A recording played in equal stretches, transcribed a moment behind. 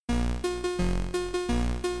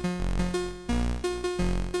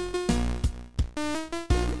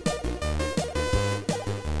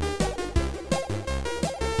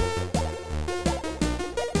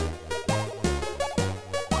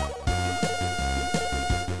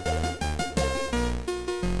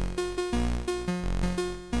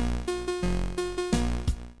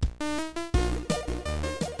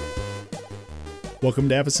Welcome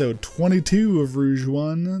to episode 22 of Rouge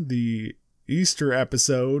One, the Easter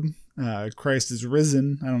episode. Christ is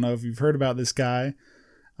risen. I don't know if you've heard about this guy.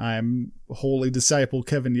 I'm holy disciple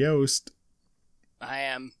Kevin Yost. I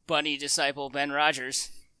am bunny disciple Ben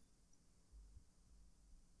Rogers.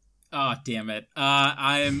 Oh, damn it.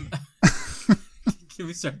 I'm... Can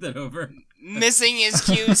we start that over? Missing his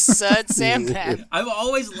cue, Sud Sampat. I'm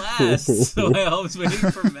always last, so I always waiting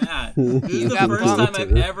for Matt. This is the first time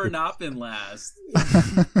I've ever not been last.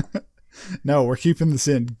 No, we're keeping this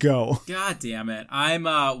in. Go. God damn it. I'm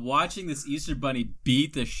watching this Easter Bunny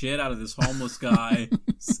beat the shit out of this homeless guy,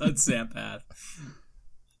 Sud Sampath.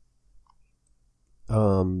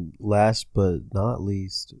 Last but not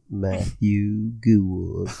least, Matthew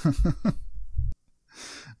Gould.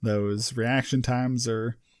 Those reaction times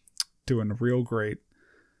are doing real great.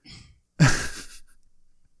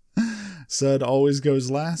 Sud always goes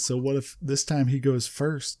last, so what if this time he goes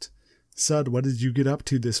first? Sud, what did you get up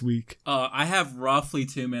to this week? I have roughly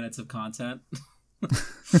 2 minutes of content.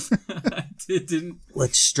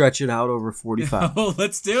 Let's stretch it out over 45. Oh,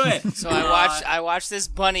 let's do it. So I watched this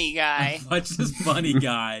bunny guy.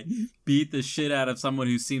 Beat the shit out of someone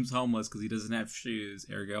who seems homeless because he doesn't have shoes.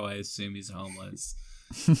 Ergo, I assume he's homeless.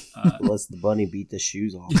 Unless the bunny beat the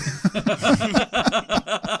shoes off.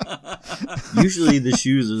 Usually the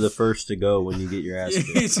shoes are the first to go when you get your ass kicked.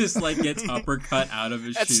 He just gets uppercut out of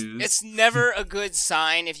his shoes. It's never a good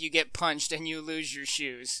sign if you get punched and you lose your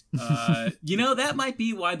shoes. That might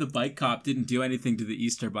be why the bike cop didn't do anything to the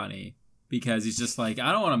Easter Bunny. Because he's just I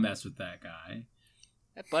don't want to mess with that guy.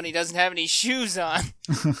 That bunny doesn't have any shoes on.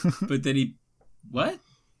 But then what?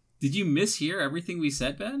 Did you mishear everything we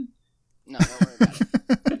said, Ben? No, don't worry about it.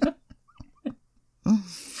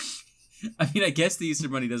 I mean, I guess the Easter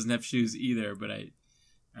Bunny doesn't have shoes either, but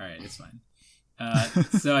alright, it's fine.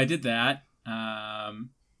 So I did that. I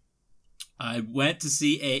went to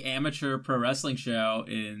see a amateur pro wrestling show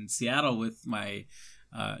in Seattle with my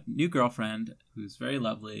new girlfriend, who's very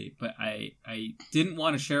lovely, but I didn't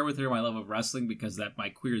want to share with her my love of wrestling because that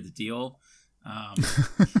might queer the deal.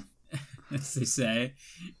 As they say.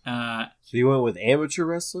 So you went with amateur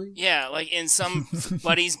wrestling? Yeah, in some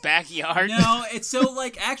buddy's backyard. No, it's so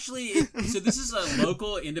so this is a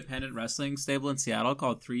local independent wrestling stable in Seattle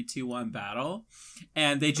called 3-2-1 Battle,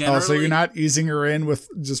 and they generally. Oh, so you're not easing her in with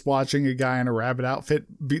just watching a guy in a rabbit outfit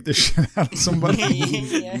beat the shit out of somebody?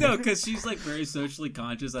 Yeah. No, because she's very socially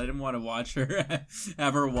conscious. I didn't want to watch her,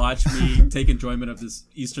 have her watch me take enjoyment of this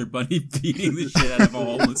Easter Bunny beating the shit out of a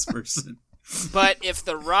homeless person. But if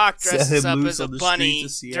The Rock dresses up as a bunny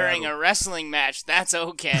during a wrestling match, that's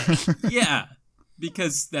okay. Yeah,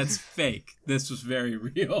 because that's fake. This was very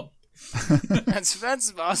real. That's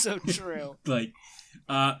also true.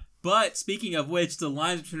 But speaking of which, the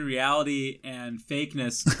lines between reality and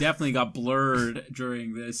fakeness definitely got blurred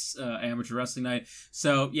during this amateur wrestling night.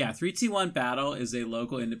 So yeah, 3-2-1 Battle is a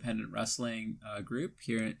local independent wrestling group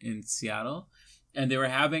here in Seattle, and they were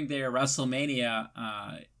having their WrestleMania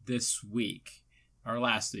this week, or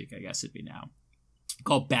last week, I guess it'd be now,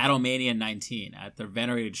 called Battlemania 19 at the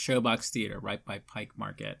venerated Showbox Theater right by Pike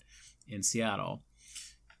Market in Seattle.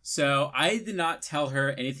 So I did not tell her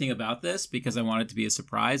anything about this because I wanted it to be a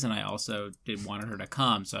surprise, and I also didn't want her to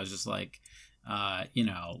come. So I was just we're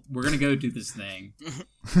going to go do this thing.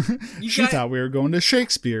 She thought we were going to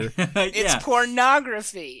Shakespeare. It's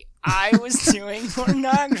pornography. I was doing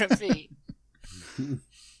pornography.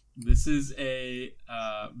 This is a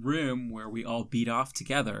room where we all beat off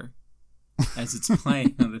together as it's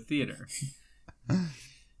playing in the theater.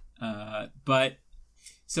 But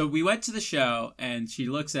so we went to the show, and she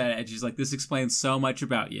looks at it, and she's like, "This explains so much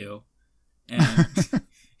about you, and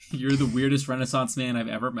you're the weirdest Renaissance man I've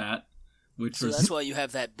ever met." So that's why you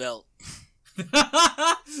have that belt.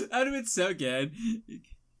 That would have been so good.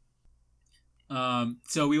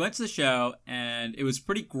 So we went to the show, and it was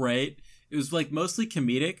pretty great. It was mostly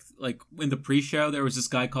comedic. In the pre-show, there was this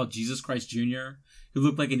guy called Jesus Christ Jr. who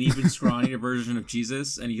looked like an even scrawnier version of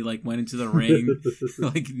Jesus, and he went into the ring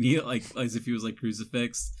as if he was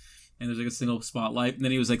crucifixed, and there's a single spotlight, and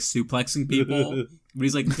then he was suplexing people, but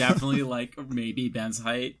he's definitely maybe Ben's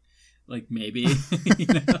height, maybe.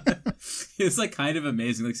 It's kind of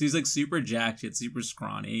amazing. So he's super jacked, yet super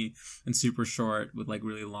scrawny and super short with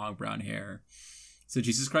really long brown hair. So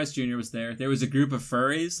Jesus Christ Jr. was there. There was a group of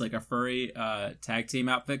furries, a furry tag team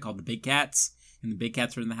outfit called the Big Cats, and the Big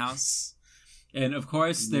Cats were in the house. And of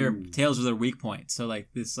course, their tails were their weak point. So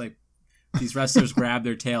these wrestlers grabbed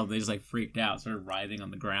their tail, they just freaked out, started writhing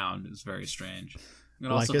on the ground. It was very strange. And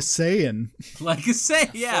also, a Saiyan. Like a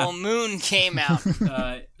Saiyan, yeah. Full moon came out.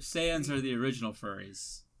 Saiyans are the original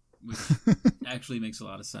furries, which actually makes a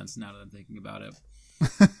lot of sense now that I'm thinking about it.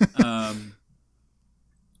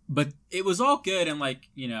 But it was all good, and like,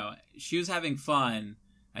 you know, she was having fun,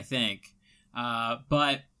 I think.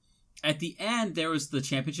 But at the end, there was the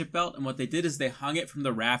championship belt, and what they did is they hung it from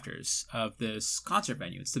the rafters of this concert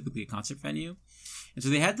venue. It's typically a concert venue. And so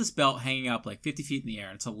they had this belt hanging up like 50 feet in the air,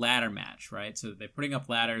 and it's a ladder match, right? So they're putting up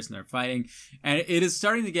ladders and they're fighting, and it is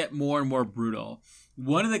starting to get more and more brutal.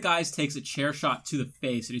 One of the guys takes a chair shot to the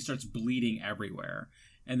face, and he starts bleeding everywhere.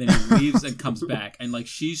 And then he leaves and comes back, and like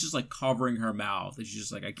she's just like covering her mouth, and she's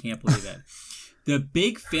just like, I can't believe it. The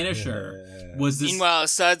big finisher was this. Meanwhile,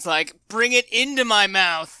 Sud's like, bring it into my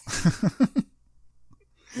mouth.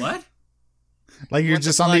 What? Like you're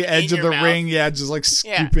just on the edge of the ring, just like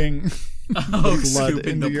scooping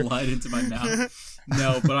scooping the blood into my mouth.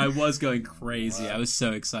 No, but I was going crazy. I was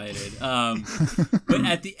so excited. But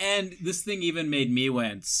at the end, this thing even made me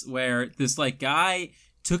wince, where this like guy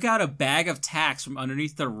took out a bag of tacks from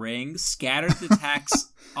underneath the ring, scattered the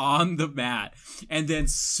tacks on the mat, and then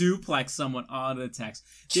suplexed someone onto the tacks.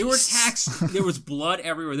 There were tacks. There was blood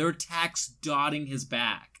everywhere. There were tacks dotting his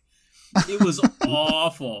back. It was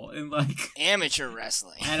awful, and like amateur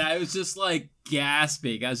wrestling. And I was just like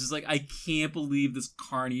gasping. I was just like, I can't believe this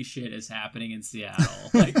carny shit is happening in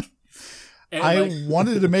Seattle. Like, I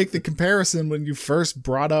wanted to make the comparison when you first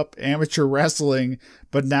brought up amateur wrestling,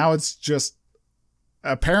 but now it's just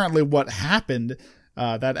apparently what happened.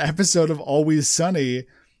 That episode of Always Sunny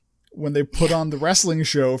when they put on the wrestling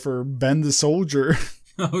show for Ben the Soldier.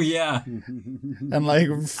 Oh yeah, and like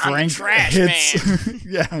Frank hits,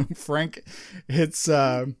 Frank hits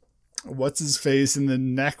what's his face in the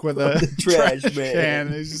neck with a trash can,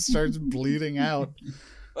 and he just starts bleeding out.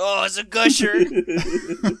 Oh, it's a gusher.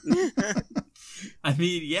 I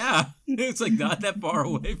mean, yeah, it's like not that far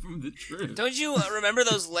away from the truth. Don't you remember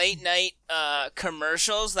those late night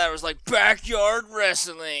commercials that was like backyard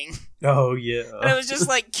wrestling? Oh yeah, and it was just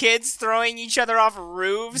like kids throwing each other off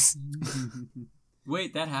roofs.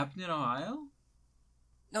 Wait, that happened in Ohio?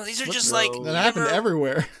 No, these are just like... That happened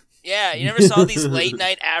everywhere. Yeah, you never saw these late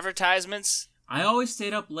night advertisements? I always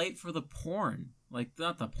stayed up late for the porn. Like,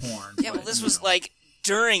 not the porn. Yeah, well, this was like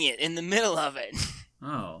during it, in the middle of it.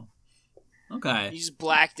 Oh. Okay. You just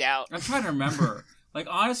blacked out. I'm trying to remember. Like,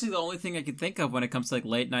 honestly, the only thing I can think of when it comes to like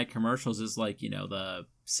late night commercials is like, you know, the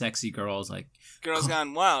sexy girls like... Girls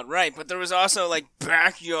Gone Wild, right. But there was also like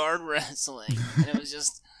backyard wrestling. And it was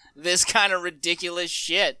just... this kind of ridiculous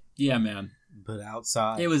shit. Yeah, man. But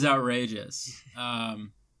outside. It was outrageous.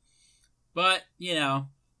 But, you know,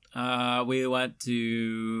 we went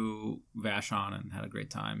to Vashon and had a great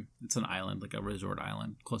time. It's an island, like a resort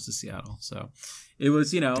island close to Seattle. So it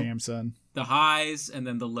was, you know, damn son, the highs and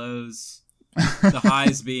then the lows. The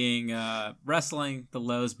highs being wrestling, the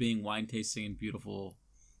lows being wine tasting in beautiful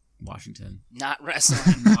Washington. Not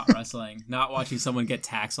wrestling. Not wrestling. Not watching someone get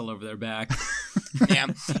tacks all over their back. Yeah.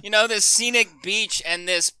 You know, this scenic beach and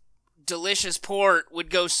this delicious port would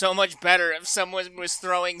go so much better if someone was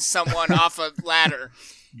throwing someone off a ladder.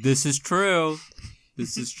 This is true.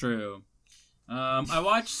 This is true. I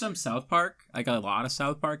watched some South Park. I got a lot of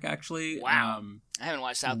South Park, actually. Wow. I haven't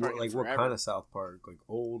watched South Park in like forever. What kind of South Park? Like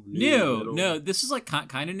old, new? No, this is like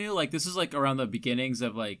kind of new. Like this is like around the beginnings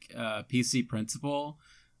of like PC Principal.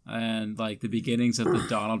 And like the beginnings of the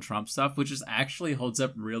Donald Trump stuff, which is actually holds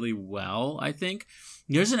up really well, I think.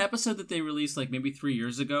 There's an episode that they released like maybe 3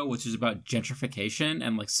 years ago, which is about gentrification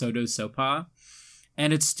and like Sodo Sopa.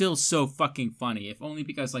 And it's still so fucking funny, if only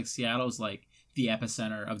because like Seattle's like the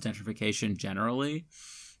epicenter of gentrification generally.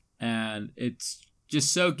 And it's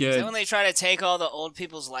just so good. Is that when they try to take all the old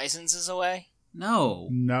people's licenses away? No.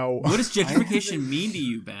 What does gentrification mean to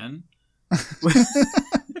you, Ben?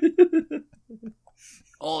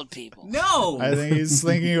 Old people. No! I think he's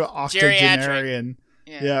thinking of octogenarian.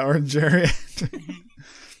 Yeah, or geriatric.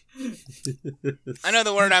 I know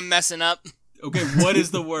the word I'm messing up. Okay, what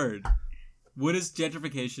is the word? What does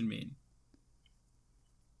gentrification mean?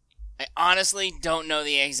 I honestly don't know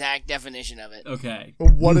the exact definition of it. Okay.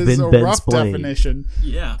 What is a rough definition?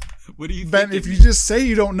 Yeah. What do you think? Ben, if you just say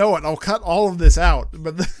you don't know it, I'll cut all of this out.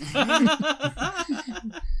 But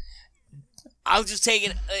I'll just take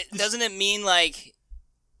it. Doesn't it mean like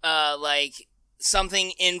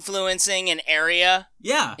something influencing an area?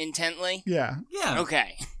 Yeah. Intently? Yeah. Yeah.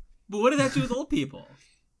 Okay. But what did that do with old people?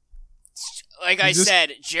 Like I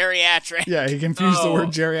said, geriatric. Yeah, he confused the word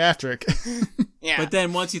geriatric. Yeah. But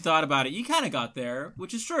then once you thought about it, you kind of got there,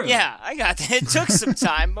 which is true. Yeah, I got there. It took some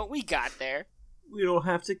time, but we got there. We don't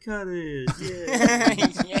have to cut it.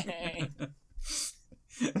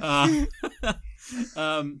 Yeah.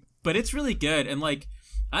 But it's really good. And like,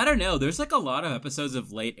 I don't know. There's like a lot of episodes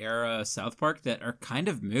of late era South Park that are kind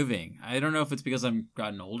of moving. I don't know if it's because I'm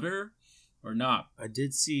gotten older or not. I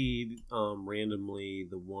did see randomly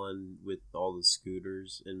the one with all the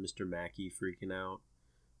scooters and Mr. Mackey freaking out.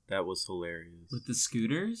 That was hilarious. With the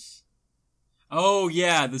scooters? Oh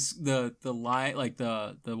yeah, the light, like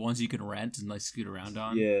the ones you can rent and like scoot around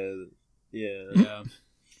on. Yeah.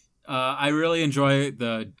 I really enjoy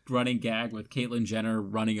the running gag with Caitlyn Jenner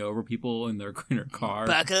running over people in her car.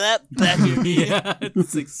 Buckle up, buckle. Yeah,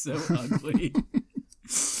 it's like so ugly.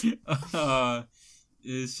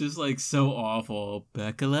 It's just like so awful.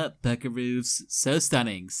 Buckle up, buckaroos. So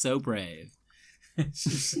stunning, so brave. It's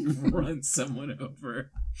just run someone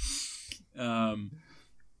over.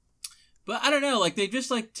 But I don't know, like they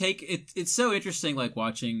just like take it. It's so interesting, like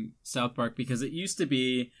watching South Park, because it used to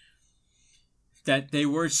be that they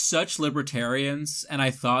were such libertarians, and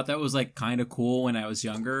I thought that was like kind of cool when I was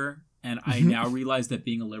younger, and I now realize that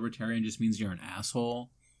being a libertarian just means you're an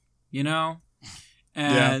asshole, you know?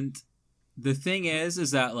 And the thing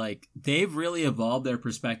is that like they've really evolved their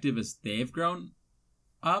perspective as they've grown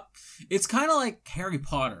up. It's kind of like Harry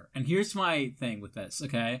Potter, and here's my thing with this,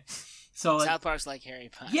 okay? So like, South Park's like Harry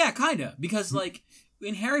Potter. yeah, kind of, because like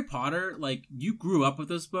in Harry Potter, like you grew up with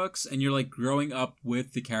those books, and you're like growing up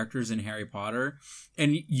with the characters in Harry Potter,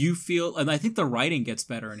 and you feel, and I think the writing gets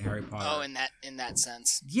better in Harry Potter. Oh, in that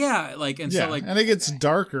sense. Yeah, like, and so like, and it gets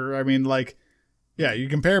darker. I mean, like, yeah, you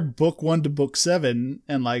compare book 1 to book 7,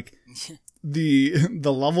 and like the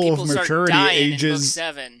level People of start maturity dying in ages. book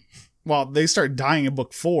 7. Well, they start dying in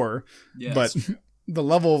book 4, yeah, but the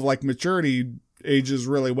level of like maturity ages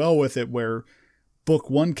really well with it. Where book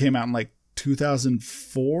 1 came out in like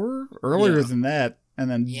 2004, earlier than that, and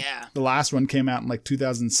then the last one came out in like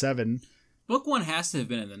 2007. book 1 has to have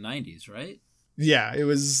been in the 90s, right? Yeah, it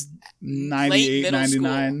was 98,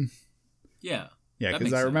 99. Yeah, Yeah, that because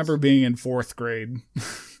makes I sense. remember being in 4th grade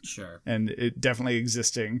Sure, and it definitely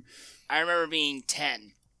existing. I remember being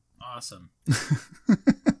 10. awesome.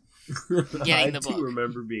 Getting the I book. do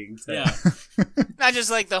remember being 10. Yeah, Not just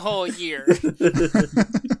like the whole year.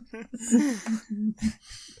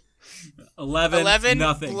 11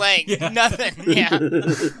 nothing. blank. Yeah. Nothing. Yeah.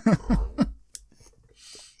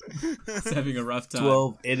 It's having a rough time.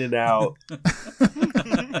 12 in and out.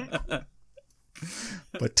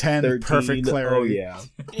 But 10, 13, perfect clarity. Oh, yeah.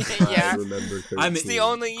 Yeah. I remember 13. It's the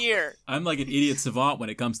only year. I'm like an idiot savant when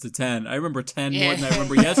it comes to 10. I remember 10 more Yeah. than I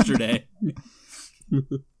remember yesterday.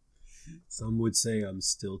 Some would say I'm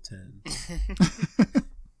still 10.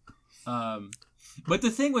 But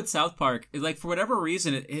the thing with South Park is, like, for whatever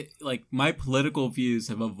reason, it like my political views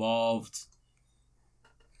have evolved.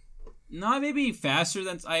 Not maybe faster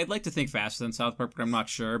than I'd like to think faster than South Park, but I'm not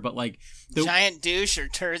sure. But like Giant douche or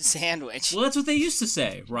turd sandwich. well, that's what they used to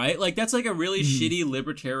say, right? Like that's like a really shitty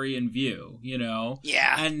libertarian view, you know?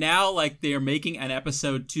 Yeah. And now like they are making an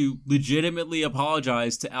episode to legitimately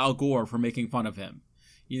apologize to Al Gore for making fun of him.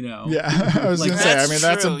 You know? Yeah, I was Like, going to say, I that's mean,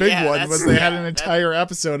 that's a true. big Yeah, one, that's- was they had yeah, an that- entire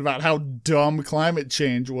episode about how dumb climate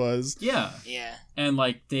change was. Yeah. Yeah. And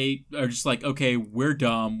like they are just like, okay, we're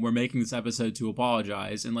dumb. We're making this episode to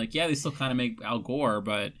apologize. And like, yeah, they still kind of make Al Gore,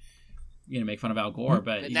 but make fun of Al Gore.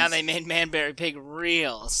 But now they made Manberry Pig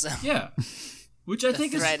real, so yeah, which I the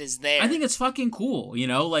think threat is there. I think it's fucking cool. You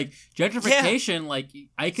know, like gentrification. Like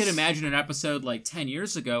I could imagine an episode like 10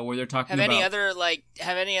 years ago where they're talking have about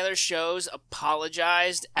any other shows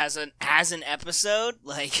apologized as an episode?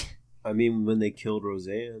 Like, I mean, when they killed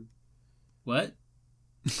Roseanne. what?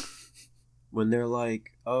 When they're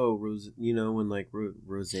like, oh, when like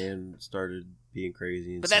Roseanne started being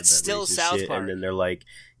crazy, and But said that's that still racist South shit, Park. and then they're like,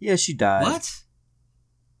 yeah, she died. What?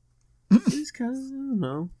 It's kind of, I don't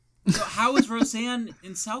know. So how is Roseanne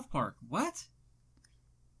in South Park? What?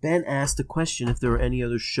 Ben asked the question if there were any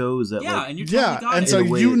other shows that Yeah, like and you totally Yeah, got and it. so In a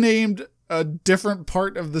way you it- named a different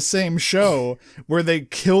part of the same show where they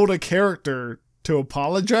killed a character to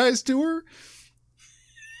apologize to her?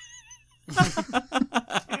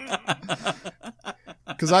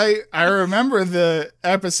 Because I remember the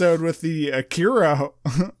episode with the Akira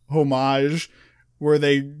homage where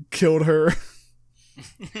they killed her.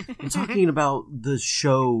 I'm talking about the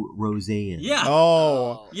show Roseanne. Yeah.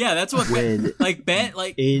 Oh. Yeah, that's what When like Ben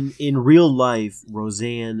like in real life,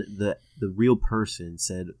 Roseanne, the real person,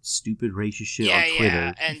 said stupid racist shit Yeah, on Twitter,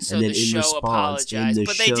 yeah, and so then the in show response, apologized, the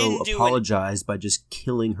but they show didn't do it- apologized by just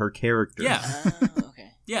killing her character. Yeah. Oh,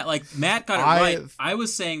 okay. Yeah, like Matt got it right. I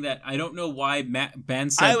was saying that I don't know why Ben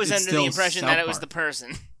said I was it's under the still impression South that it was the Park.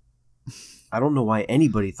 person. I don't know why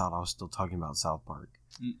anybody thought I was still talking about South Park.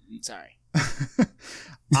 Sorry.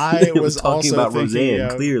 I was talking also about thinking Roseanne,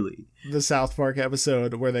 of clearly. the South Park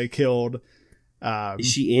episode where they killed Is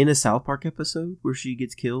she in a South Park episode where she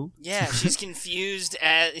gets killed? Yeah, she's confused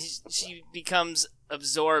as she becomes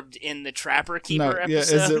absorbed in the Trapper Keeper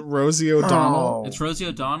episode. Yeah, is it Rosie O'Donnell? Oh. It's Rosie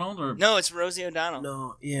O'Donnell, or No, it's Rosie O'Donnell.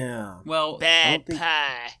 No, yeah. well, Bad think-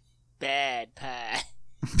 pie. Bad pie.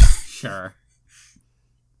 sure.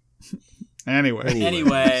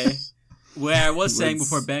 Anyway. Where I was saying Let's-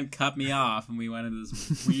 before Ben cut me off and we went into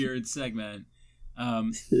this weird segment.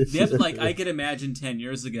 I could imagine 10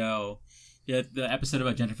 years ago, the episode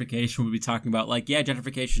about gentrification would be talking about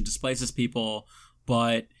gentrification displaces people,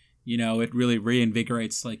 but it really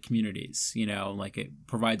reinvigorates communities. It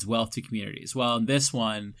provides wealth to communities. Well, in this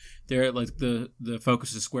one, they're the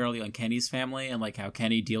focus is squarely on Kenny's family and how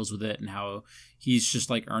Kenny deals with it and how he's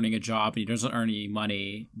just earning a job and he doesn't earn any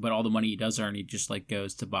money, but all the money he does earn, he just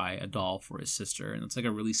goes to buy a doll for his sister, and it's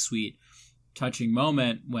a really sweet, touching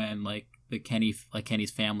moment when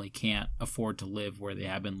Kenny's family can't afford to live where they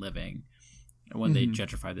have been living when they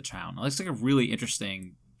gentrify the town. It's a really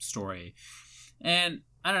interesting story, and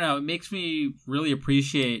I don't know, it makes me really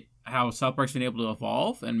appreciate how South Park's been able to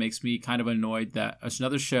evolve, and makes me kind of annoyed that it's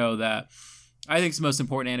another show that I think is the most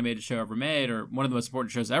important animated show ever made, or one of the most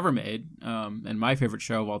important shows ever made, and my favorite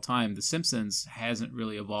show of all time, The Simpsons, hasn't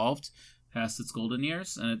really evolved past its golden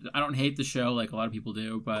years. And I don't hate the show like a lot of people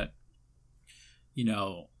do, but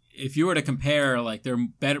if you were to compare, there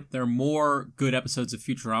are more good episodes of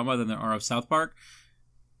Futurama than there are of South Park.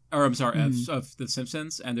 Or I'm sorry, of The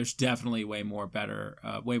Simpsons, and there's definitely way more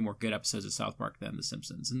good episodes of South Park than The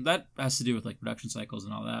Simpsons, and that has to do with production cycles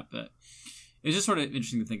and all that. But it's just sort of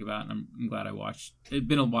interesting to think about, and I'm glad I watched. It'd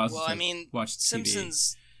been a while since I watched TV.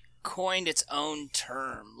 Simpsons coined its own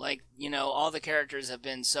term. All the characters have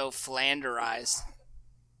been so flanderized,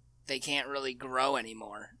 they can't really grow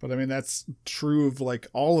anymore. But that's true of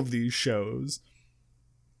all of these shows.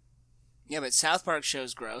 Yeah, but South Park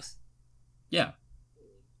shows growth. Yeah.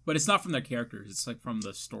 But it's not from their characters. It's from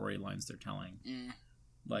the storylines they're telling.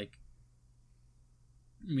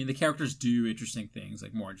 The characters do interesting things,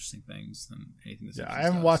 more interesting things than anything that's I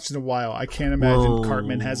haven't watched in a while. I can't imagine Whoa.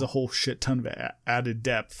 Cartman has a whole shit ton of added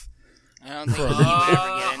depth. I don't think you ever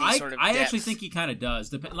get any sort of I depth. actually think he kind of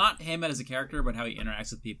does. Not him as a character, but how he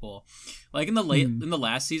interacts with people. In the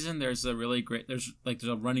last season, there's a really great. There's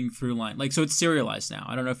a running through line. So it's serialized now.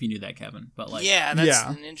 I don't know if you knew that, Kevin, but that's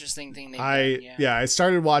an interesting thing. I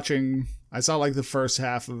started watching. I saw the first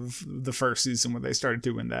half of the first season when they started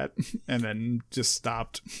doing that, and then just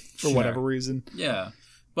stopped for whatever reason. Yeah.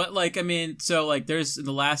 But there's in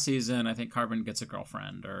the last season, I think Cartman gets a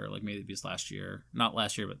girlfriend, or maybe it was last year, not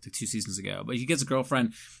last year, but 2 seasons ago. But he gets a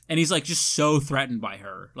girlfriend, and he's just so threatened by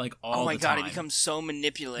her, all the time. Oh my god, he becomes so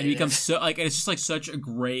manipulative. And he becomes so and it's just such a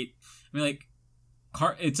great.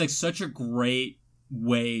 It's such a great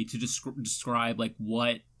way to describe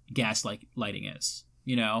what gaslighting is.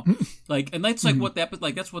 And that's what that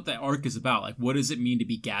that's what that arc is about. What does it mean to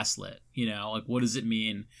be gaslit? What does it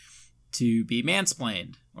mean to be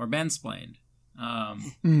mansplained or mansplained?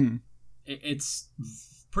 It's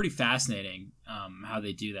pretty fascinating how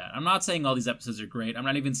they do that. I'm not saying all these episodes are great. I'm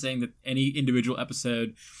not even saying that any individual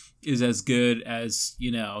episode is as good as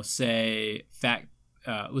say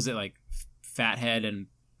was it Fathead and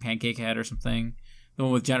Pancake Head or something, the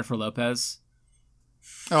one with Jennifer Lopez.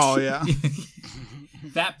 Oh yeah.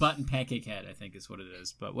 Fat Butt and Pancake Head, I think is what it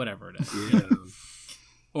is, but whatever it is. Yeah.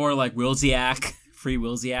 Or Wilsiak. Free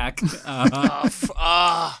Wilsiak.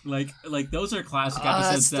 Those are classic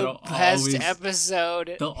episodes that'll always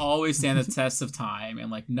episode. They'll always stand the test of time,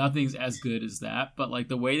 and nothing's as good as that. But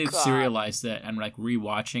the way they've serialized it and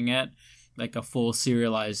rewatching it, a full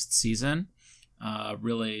serialized season,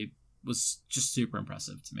 really was just super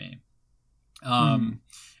impressive to me.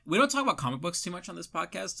 We don't talk about comic books too much on this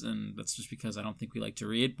podcast, and that's just because I don't think we like to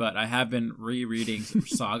read. But I have been rereading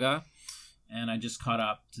Saga. And I just caught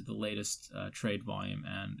up to the latest trade volume.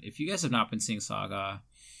 And if you guys have not been seeing Saga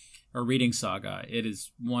or reading Saga, it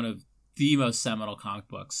is one of the most seminal comic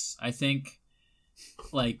books. I think,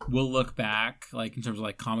 we'll look back, in terms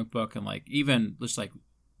of, comic book and, even just,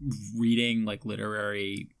 reading,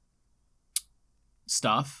 literary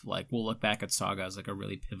stuff. We'll look back at Saga as, a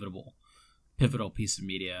really pivotal piece of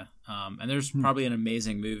media. And there's probably an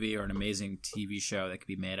amazing movie or an amazing TV show that could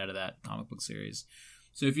be made out of that comic book series.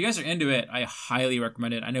 So if you guys are into it, I highly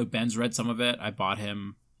recommend it. I know Ben's read some of it. I bought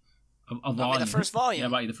him a volume. The first volume. Yeah, I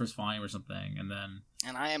bought you the first volume or something, and then.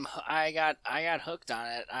 And I got hooked on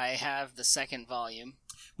it. I have the second volume.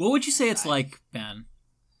 What would you say it's like, Ben?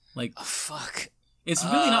 Oh, fuck. It's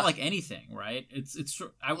really not like anything, right? It's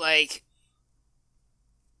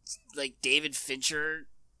like David Fincher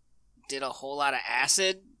did a whole lot of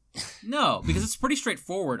acid No, because it's pretty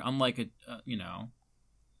straightforward. Unlike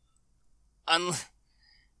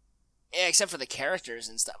Yeah, except for the characters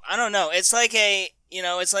and stuff. I don't know. It's like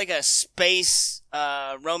it's like a space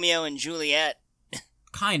Romeo and Juliet.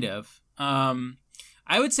 kind of.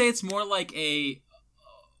 I would say it's more like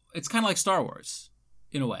it's kind of like Star Wars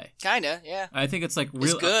in a way. Kinda, yeah. I think it's like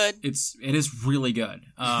It's good. It is really good.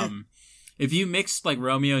 If you mix like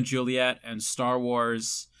Romeo and Juliet and Star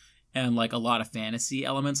Wars and like a lot of fantasy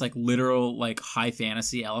elements, like literal like high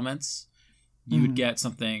fantasy elements, you would get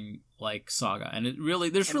something like Saga. And it really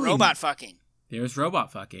there's robot fucking. There's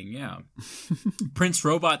robot fucking, yeah. Prince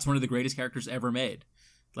Robot's one of the greatest characters ever made.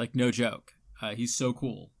 Like no joke. He's so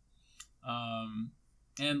cool.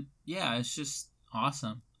 And yeah, it's just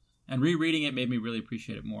awesome. And rereading it made me really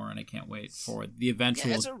appreciate it more, and I can't wait for the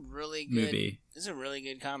eventual it's a really good movie. It's a really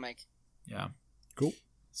good comic. Yeah. Cool.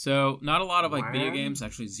 So, not a lot of like video games,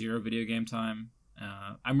 actually 0 video game time.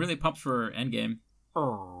 I'm really pumped for Endgame.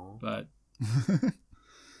 Oh. But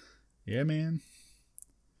yeah, man.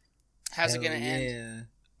 How's it gonna end?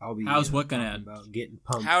 How's what gonna end? About getting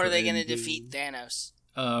pumped. How are they gonna defeat Thanos?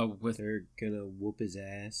 They're gonna whoop his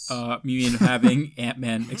ass. You mean having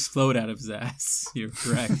Ant-Man explode out of his ass. You're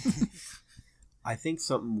correct. I think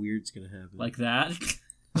something weird's gonna happen. Like that?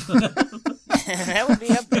 That would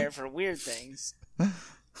be up there for weird things.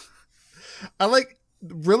 I like,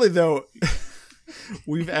 really though,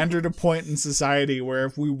 we've entered a point in society where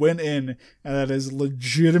if we went in and that is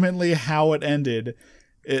legitimately how it ended,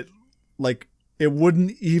 it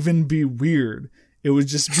wouldn't even be weird. It would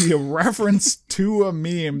just be a reference to a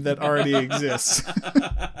meme that already exists.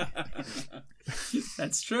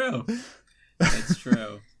 That's true. That's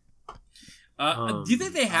true. Do you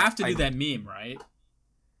think they have to do that meme, right?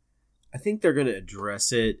 I think they're gonna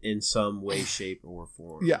address it in some way, shape, or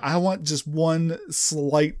form. Yeah, I want just one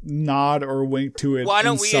slight nod or wink to it. Why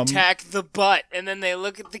don't we attack the butt? And then they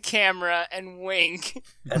look at the camera and wink.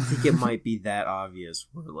 I think it might be that obvious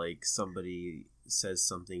where like somebody says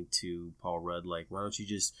something to Paul Rudd like, why don't you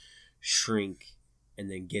just shrink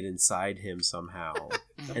and then get inside him somehow?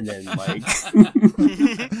 And then like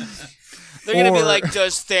they're gonna be like,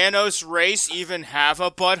 does Thanos' race even have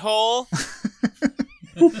a butthole?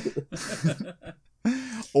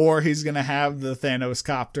 Or he's gonna have the Thanos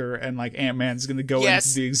copter and like Ant-Man's gonna go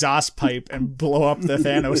into the exhaust pipe and blow up the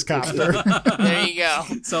Thanos copter. There you go.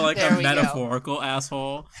 So like there a metaphorical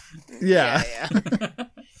asshole. Yeah.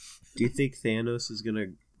 Do you think Thanos is gonna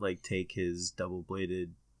like take his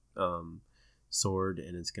double-bladed sword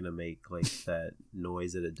and it's gonna make like that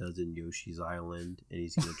noise that it does in Yoshi's Island, and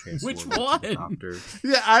he's gonna transform Which into one? a copter?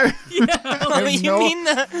 Yeah, Oh, you mean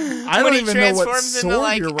I when don't he even know what transforms into sword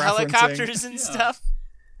like you're helicopters referencing. and stuff?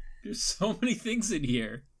 There's so many things in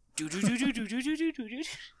here. Do-do-do-do-do-do-do-do-do.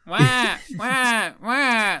 Wah, wah,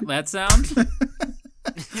 wah. That sound?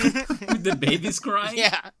 The baby's crying?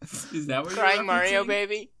 Yeah. Is that what Crying you're Mario referencing?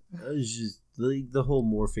 baby? It's just the whole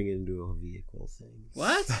morphing into a vehicle thing.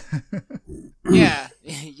 What? Yeah.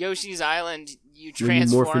 Yoshi's Island, you When you morph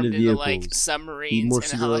transformed into into like vehicles, He submarines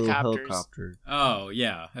morphs and into a little helicopters. helicopter. Oh,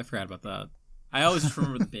 yeah. I forgot about that. I always just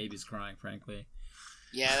remember the baby's crying, frankly.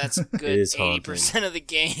 Yeah, that's It good is 80% of the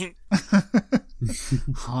game.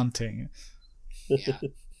 Haunting. Yeah.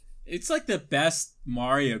 It's like the best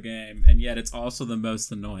Mario game, and yet it's also the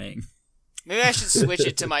most annoying. Maybe I should switch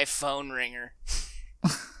it to my phone ringer.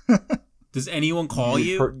 Does anyone call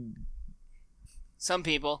you? Some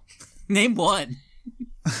people. Name one.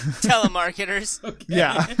 Telemarketers. Okay.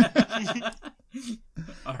 Yeah.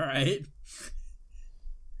 All right.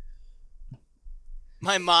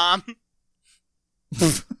 My mom.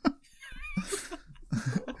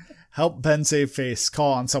 Help Ben save face.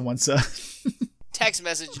 Call on someone's son. Text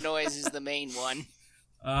message noise is the main one.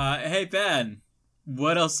 Hey, Ben.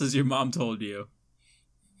 What else has your mom told you?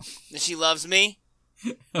 That she loves me.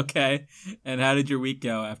 Okay. And how did your week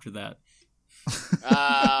go after that?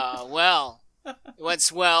 Well, it went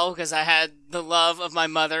swell because I had the love of my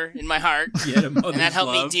mother in my heart. You had a mother's And that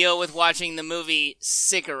helped me love? deal with watching the movie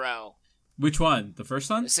Sicario. Which one? The first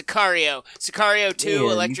one? Sicario 2, Yeah,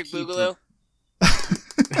 you Electric keep Boogaloo.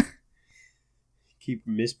 Keep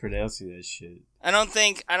mispronouncing that shit. I don't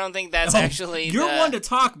think that's actually You're the... one to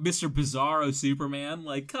talk, Mr. Bizarro Superman.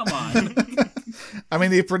 Like, come on. I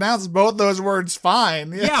mean, he pronounced both those words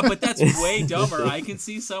fine. Yeah, but that's way dumber. I can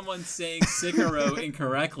see someone saying Sicario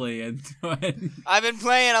incorrectly and I've been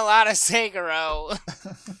playing a lot of Sicario,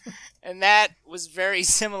 and that was very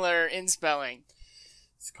similar in spelling.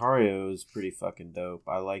 Sicario is pretty fucking dope.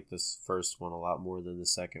 I like this first one a lot more than the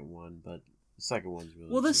second one, but the second one's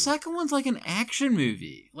really Well, the good. second one's like an action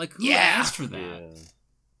movie. Like, who Yeah. asked for that?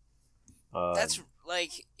 Yeah. That's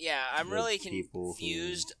I'm really people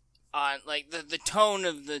confused on like the tone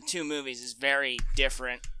of the two movies is very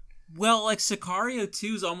different. Well, like Sicario 2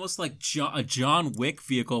 is almost like a John Wick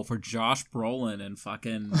vehicle for Josh Brolin and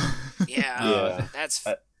fucking. Yeah. That's.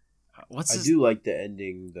 What's I do like the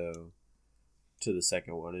ending though. To the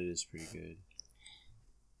second one, it is pretty good.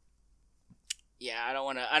 Yeah, I don't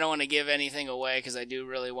want to give anything away because I do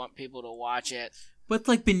really want people to watch it. But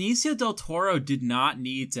like Benicio del Toro did not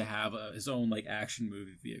need to have his own like action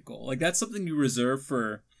movie vehicle. Like that's something you reserve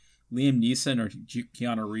for Liam Neeson or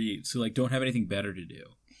Keanu Reeves, who like don't have anything better to do.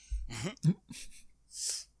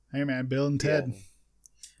 Hey man, Bill and Ted.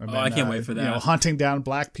 Yeah. I can't wait for that. Hunting down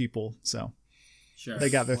black people. So sure, they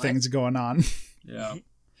got their things going on. Yeah.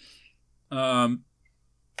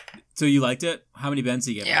 So you liked it? How many bends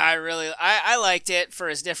did you give? Yeah, I liked it for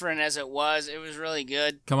as different as it was. It was really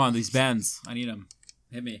good. Come on, these bends. I need them.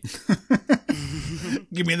 Hit me.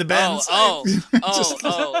 Give me the bends. Oh.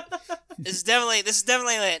 This is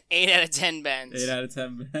definitely like an 8 out of 10 bends. 8 out of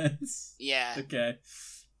 10 bends. Yeah. Okay.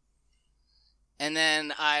 And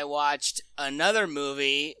then I watched another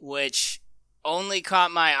movie which only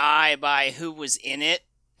caught my eye by who was in it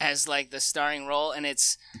as like the starring role, and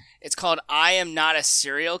it's called I Am Not a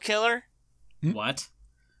Serial Killer. What?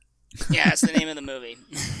 Yeah, it's the name of the movie.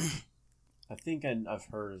 I think I've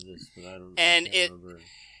heard of this, but I don't. And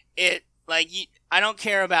I don't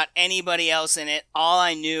care about anybody else in it. All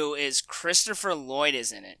I knew is Christopher Lloyd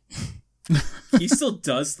is in it. He still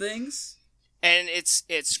does things? And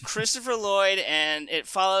it's Christopher Lloyd, and it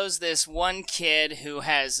follows this one kid who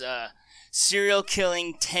has serial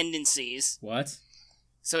killing tendencies. What?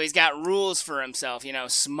 So he's got rules for himself,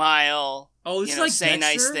 smile. Oh, this is like say Dexter?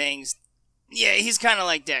 Nice things. Yeah, he's kind of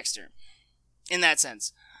like Dexter, in that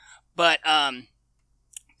sense. But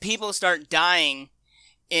people start dying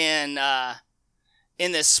in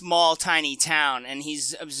this small, tiny town, and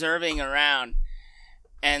he's observing around,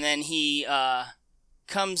 and then he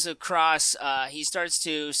comes across. He starts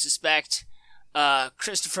to suspect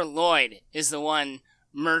Christopher Lloyd is the one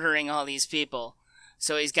murdering all these people.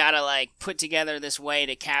 So he's got to like put together this way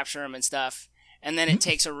to capture him and stuff, and then it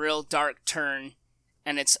takes a real dark turn,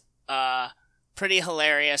 and it's pretty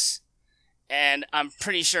hilarious. And I'm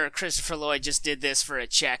pretty sure Christopher Lloyd just did this for a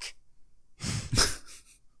check.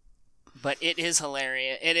 But it is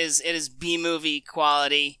hilarious. It is B-movie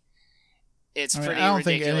quality. It's pretty ridiculous. I don't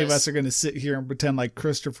think any of us are going to sit here and pretend like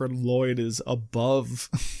Christopher Lloyd is above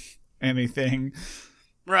anything.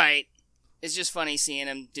 Right. It's just funny seeing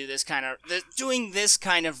him do doing this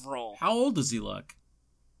kind of role. How old does he look?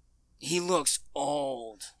 He looks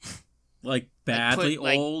old. Like badly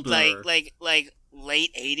old? Like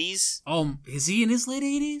late 80s. Oh, is he in his late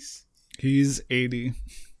 80s? He's 80.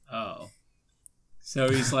 Oh. So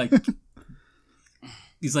he's like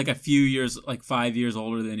he's like a few years, like 5 years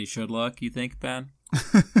older than he should look, you think, Ben?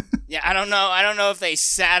 Yeah, I don't know. I don't know if they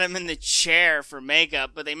sat him in the chair for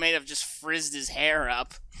makeup, but they may have just frizzed his hair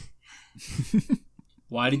up.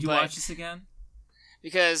 Why did you watch this again?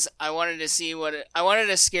 Because I wanted to see I wanted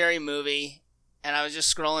a scary movie, and I was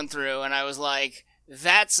just scrolling through, and I was like,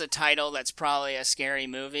 that's a title that's probably a scary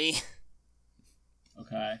movie.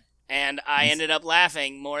 Okay. And I ended up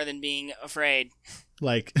laughing more than being afraid.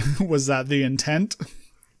 Like, was that the intent?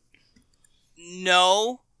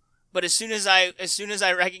 No, but as soon as I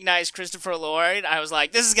recognized Christopher Lloyd, I was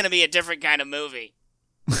like, this is going to be a different kind of movie.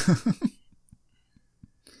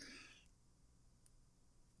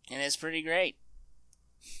 And it's pretty great.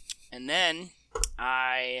 And then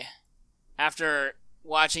after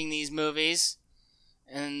watching these movies,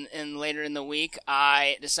 and later in the week,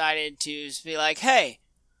 I decided to be like, hey,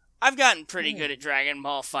 I've gotten pretty good at Dragon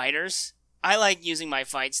Ball FighterZ. I like using my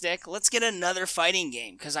fight stick. Let's get another fighting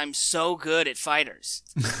game, because I'm so good at fighters.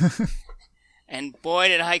 And boy,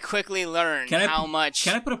 did I quickly learn how much...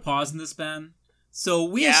 Can I put a pause in this, Ben? So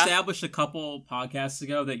we established a couple podcasts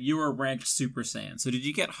ago that you were ranked Super Saiyan. So did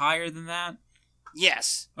you get higher than that?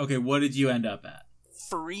 Yes. Okay, what did you end up at?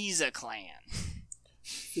 Frieza Clan.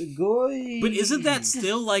 But isn't that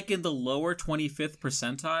still like in the lower 25th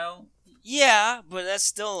percentile? Yeah, but that's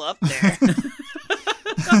still up there.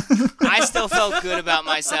 I still felt good about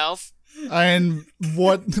myself. And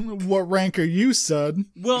what rank are you, Sud?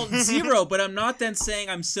 Well, 0, but I'm not then saying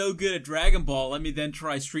I'm so good at Dragon Ball, let me then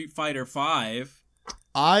try Street Fighter 5.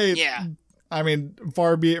 I mean,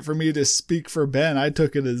 far be it for me to speak for Ben. I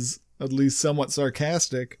took it as at least somewhat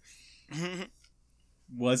sarcastic.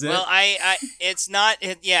 Was it? Well, it's not.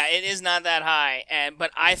 It is not that high,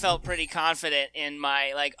 but I felt pretty confident in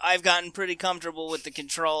my I've gotten pretty comfortable with the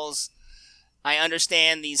controls. I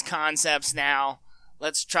understand these concepts now.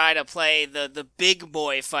 Let's try to play the big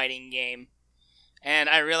boy fighting game. and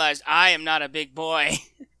I realized I am not a big boy.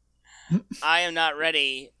 I am not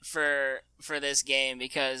ready for this game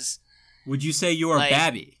because Would you say you are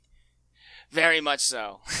Babby? Very much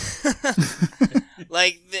so.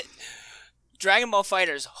 Dragon Ball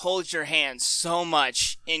FighterZ holds your hand so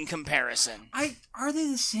much in comparison. Are they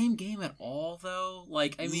the same game at all though?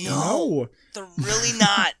 No. They're really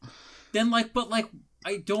not. Then my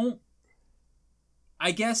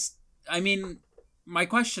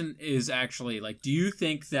question is actually do you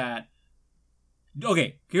think that?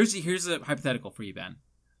 Okay, here's a hypothetical for you, Ben.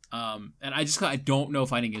 And I don't know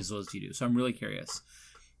fighting games as well as you do, so I'm really curious.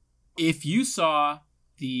 If you saw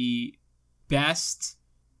the best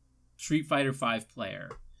Street Fighter V player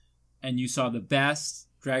and you saw the best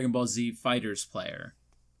Dragon Ball Z Fighters player,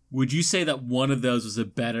 would you say that one of those was a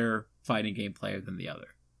better fighting game player than the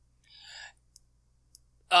other?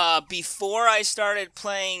 Before I started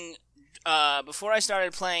playing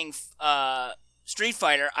Street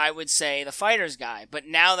Fighter, I would say the Fighters guy. But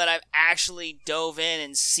now that I've actually dove in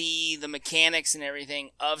and see the mechanics and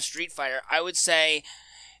everything of Street Fighter, I would say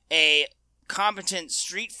a competent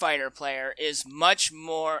Street Fighter player is much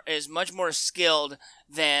more skilled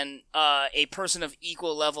than a person of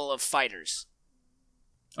equal level of fighters.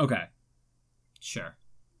 Okay. Sure.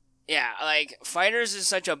 Yeah, FighterZ is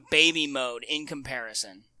such a baby mode in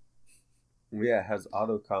comparison. Yeah, it has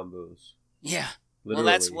auto combos. Yeah. Literally.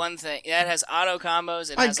 Well, that's one thing. That has auto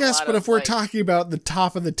combos. I guess, but if we're talking about the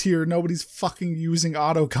top of the tier, nobody's fucking using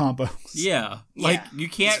auto combos. Yeah. You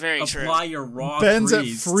can't apply your raw Ben's at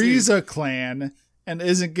freeze, Frieza Clan and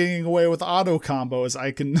isn't getting away with auto combos.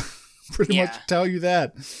 I can pretty much tell you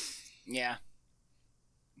that. Yeah.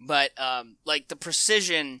 But, the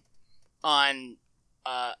precision and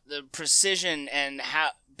how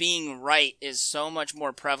being right is so much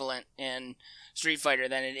more prevalent in Street Fighter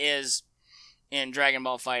than it is in Dragon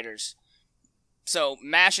Ball FighterZ. So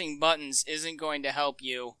mashing buttons isn't going to help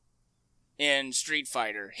you in Street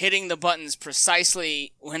Fighter. Hitting the buttons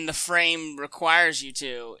precisely when the frame requires you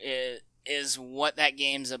to is what that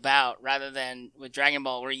game's about, rather than with Dragon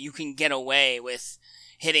Ball where you can get away with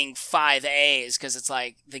hitting 5 A's because it's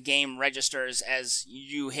the game registers as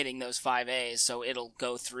you hitting those 5 A's, so it'll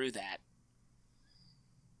go through that.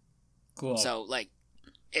 Cool. So when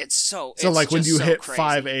you hit crazy.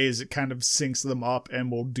 5 A's, it kind of syncs them up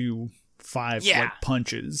and will do 5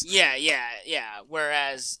 punches. Yeah.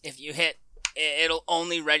 Whereas if you hit, it'll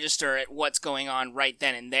only register at what's going on right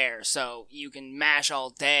then and there. So you can mash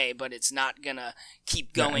all day, but it's not gonna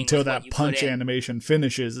keep going until with that what you punch put in. animation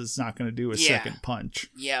finishes. It's not going to do a second punch.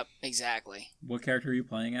 Yep, exactly. What character are you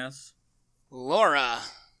playing as? Laura.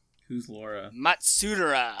 Who's Laura?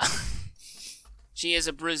 Matsudara. She is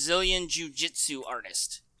a Brazilian jiu-jitsu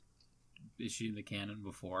artist. Is she in the canon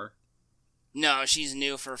before? No, she's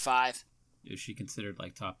new for 5. Is she considered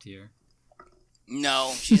top tier?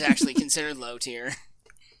 No, she's actually considered low tier.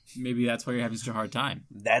 Maybe that's why you're having such a hard time.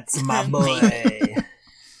 That's my boy.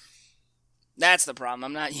 That's the problem.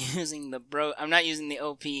 I'm not using the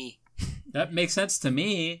OP. That makes sense to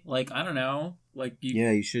me. I don't know.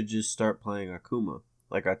 Yeah, you should just start playing Akuma,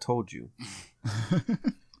 like I told you.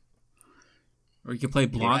 Or you could play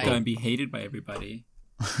Blanca and be hated by everybody.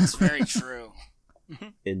 That's very true.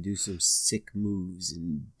 And do some sick moves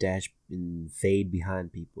and dash and fade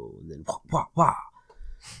behind people and then wah, wah, wah.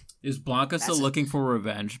 Is Blanca still looking for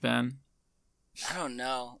revenge, Ben? I don't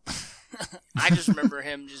know. I just remember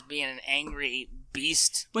him just being an angry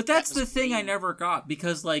beast. But that's the thing I never got,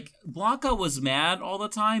 because Blanca was mad all the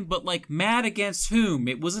time, but mad against whom?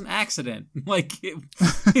 It was an accident. Well,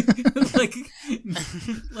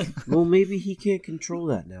 maybe he can't control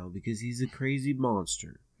that now because he's a crazy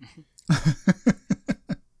monster.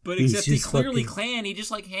 But except he clearly can. He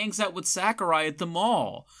just hangs out with Sakurai at the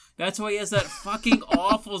mall. That's why he has that fucking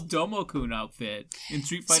awful Domokun outfit in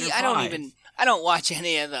Street Fighter V. I don't watch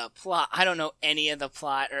any of the plot. I don't know any of the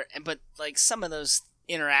plot, but some of those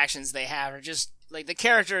interactions they have are just the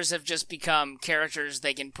characters have just become characters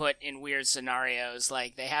they can put in weird scenarios.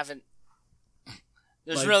 They haven't.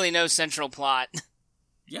 There's really no central plot.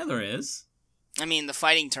 Yeah, there is. I mean, the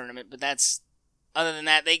fighting tournament, but that's. Other than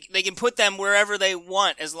that, they can put them wherever they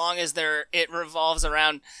want as long as it revolves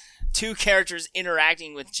around two characters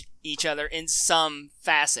interacting with each other in some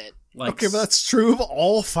facet. Okay, but that's true of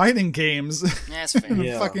all fighting games. That's fair. In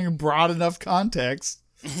a fucking broad enough context.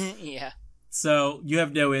 Yeah. So you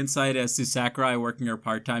have no insight as to Sakurai working her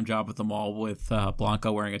part-time job at the mall with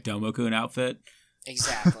Blanca wearing a Domokun outfit?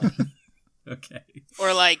 Exactly. Okay.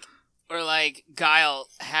 Or Guile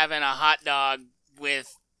having a hot dog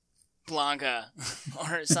with Blanca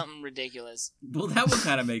or something ridiculous. Well, that would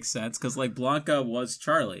kind of make sense because Blanca was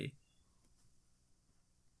Charlie.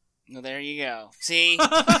 Well, there you go. See?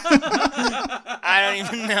 I don't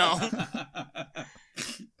even know.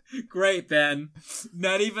 Great, Ben.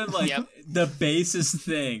 Not even like the basest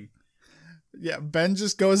thing. Yeah, Ben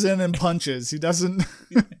just goes in and punches. He doesn't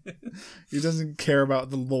care about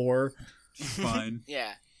the lore. Fine.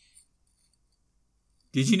 Yeah.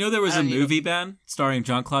 Did you know there was a movie, Ben, starring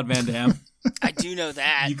Jean-Claude Van Damme? I do know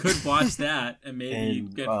that. You could watch that and maybe you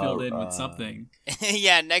get filled in with something.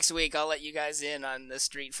 Yeah, next week I'll let you guys in on the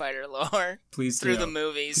Street Fighter lore. Please through do. the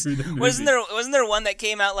movies. Through the movies. Wasn't there one that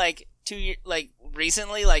came out like 2 years, like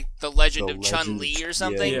recently, like The Legend of Chun-Li or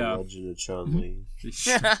something? Yeah, Legend of Chun-Li.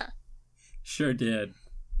 Sure did.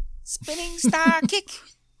 Spinning star kick.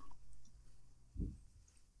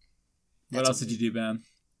 What else did you do, Ben?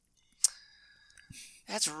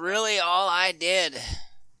 That's really all I did.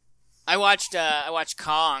 I watched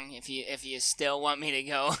Kong. If you still want me to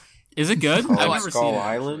go, is it good? Kong I've never Skull seen it.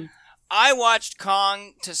 Island? I watched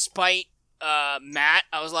Kong to spite Matt.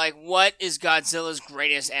 I was like, "What is Godzilla's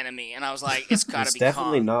greatest enemy?" And I was like, "It's gotta It's be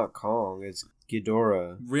definitely Kong." not Kong. It's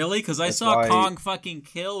Ghidorah. Really? Because I That's saw why- Kong fucking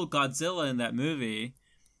kill Godzilla in that movie.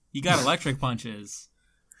 He got electric punches.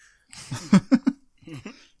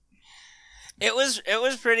 It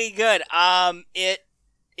was pretty good.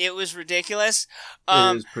 It was ridiculous.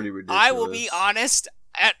 It is pretty ridiculous. I will be honest.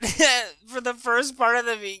 For the first part of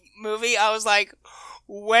the movie, I was like,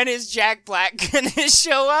 "When is Jack Black gonna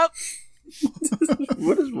show up?"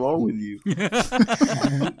 What is wrong with you?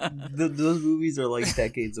 Those movies are like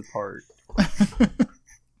decades apart.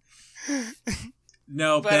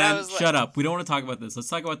 No, But Ben, I was like- shut up. We don't want to talk about this. Let's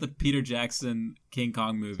talk about the Peter Jackson King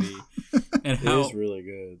Kong movie. And It how... is really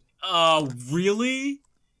good. Oh, really?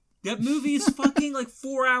 That movie is fucking like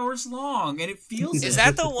 4 hours long, and it feels Is it.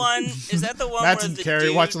 that the one? Is that the one Matt where and the Carrie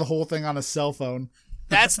dude? watch the whole thing on a cell phone.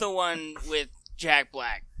 That's the one with Jack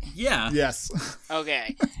Black. Yeah. Yes.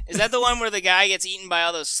 Okay, is that the one where the guy gets eaten by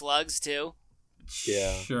all those slugs too?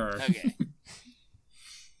 Yeah. Sure. Okay.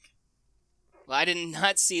 Well, I did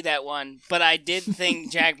not see that one, but I did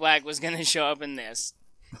think Jack Black was going to show up in this.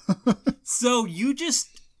 So you just...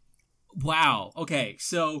 Wow. Okay,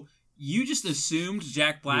 so you just assumed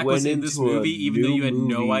Jack Black Went was in this into a movie even though new you had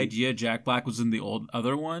no movie. idea Jack Black was in the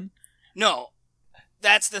other one? No,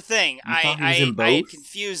 that's the thing. thought he was in I both?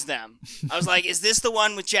 confused them. I was like, is this the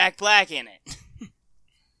one with Jack Black in it?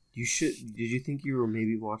 You should. Did you think you were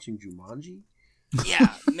maybe watching Jumanji?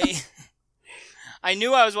 Yeah, me. I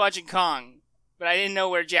knew I was watching Kong, but I didn't know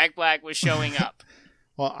where Jack Black was showing up.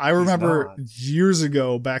 Well, I remember not. years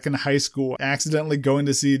ago, back in high school, accidentally going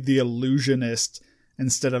to see The Illusionist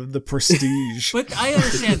instead of The Prestige. But I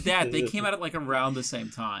understand that. They came out at like around the same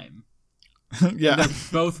time. Yeah. They're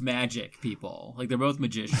both magic people. Like, they're both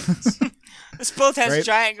magicians. This both has Right.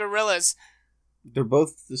 giant gorillas. They're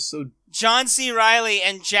both so. John C. Reilly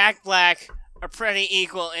and Jack Black are pretty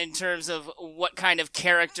equal in terms of what kind of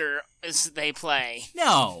character they play.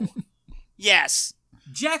 No. Yes.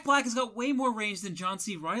 Jack Black has got way more range than John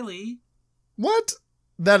C. Reilly. What?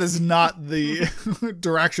 That is not the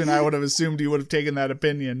direction I would have assumed you would have taken that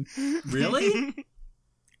opinion. Really?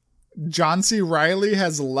 John C. Reilly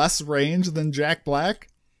has less range than Jack Black?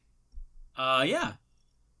 Yeah.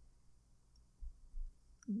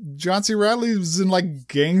 John C. Reilly was in, like,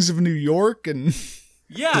 Gangs of New York and...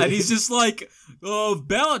 Yeah, and he's just like, oh,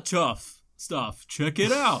 ballot tough stuff. Check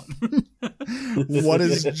it out. What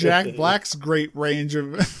is Jack Black's great range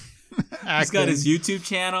of acting? He's got his YouTube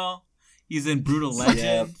channel. He's in Brutal Legend.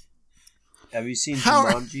 Yeah. Have you seen How-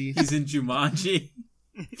 Jumanji? He's in Jumanji.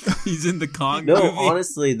 He's in the Kong No, movie.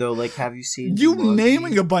 honestly though, like, have you seen You Jumanji?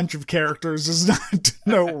 naming a bunch of characters is not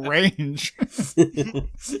no range.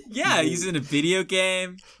 Yeah, he's in a video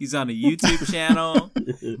game. He's on a YouTube channel.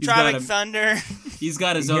 Tropic Thunder. He's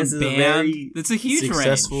got his He own has a band. very It's a huge range.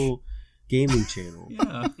 successful gaming channel.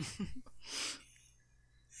 Yeah.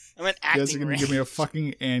 I meant You guys are acting gonna range. give me a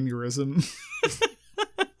fucking aneurysm.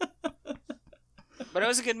 But it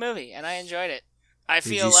was a good movie, and I enjoed it. I Did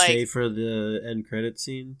feel you like... stay for the end credit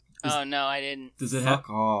scene? Oh, no, I didn't. Does it have Fuck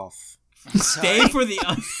off. stay Sorry. for the?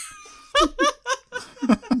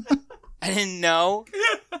 I didn't know.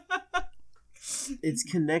 It's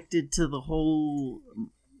connected to the whole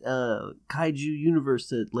kaiju universe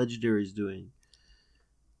that Legendary is doing.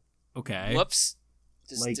 Okay. Whoops.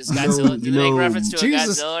 Does Like, Godzilla... Did they make reference to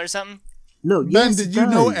Jesus. a Godzilla or something? No, Ben, yes, did it you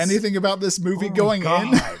know does. anything about this movie Oh my going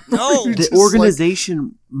God. in? No. You The just,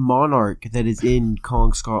 organization Monarch that is in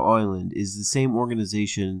Kong Skull Island is the same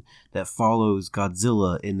organization that follows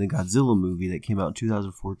Godzilla in the Godzilla movie that came out in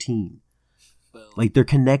 2014. Like they're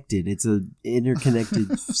connected. It's a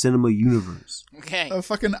interconnected cinema universe. Okay.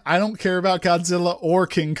 I don't care about Godzilla or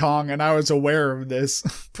King Kong, and I was aware of this.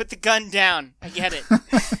 Put the gun down. I get it.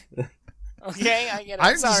 Okay, I get it.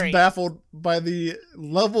 I'm Sorry. just baffled by the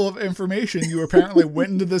level of information you apparently went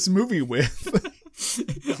into this movie with.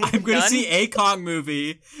 I'm going to see a Kong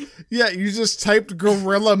movie. Yeah, you just typed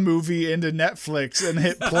gorilla movie into Netflix and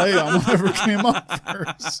hit play on whatever came up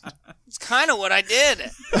first. It's kind of what I did.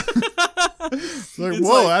 It's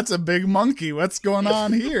whoa, that's a big monkey. What's going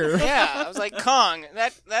on here? Yeah, I was like, Kong,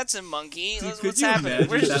 that's a monkey. Dude, What's you happening? imagine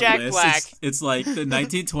Where's that Jack list? Black? It's like the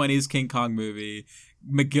 1920s King Kong movie,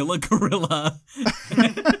 Magilla Gorilla,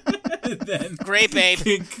 and then Grape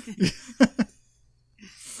Ape.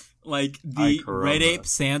 like the Icarona. Red Ape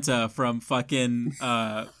Santa from fucking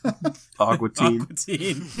Aqua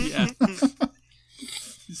Teen. Yeah.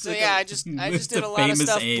 So yeah, I just With did the a lot of famous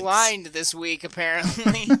stuff apes. blind this week,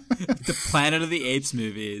 apparently. The Planet of the Apes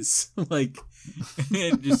movies. Like,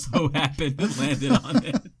 it just so happened it landed on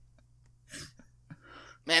it.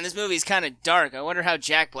 Man, this movie's kind of dark. I wonder how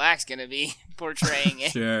Jack Black's gonna be portraying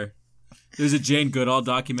it. Sure. There's a Jane Goodall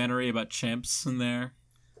documentary about chimps in there.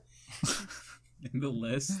 In the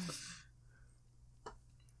list.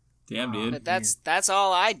 Damn, dude. But that's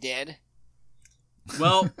all I did.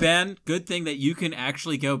 Well, Ben, good thing that you can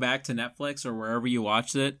actually go back to Netflix or wherever you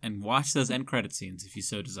watched it and watch those end credit scenes if you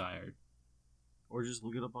so desired. Or just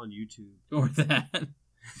look it up on YouTube. Or that.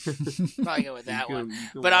 Probably go with that You one.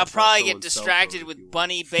 can But I'll watch probably that get on cell distracted phone if with you want.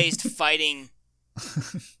 bunny-based fighting.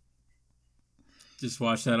 Just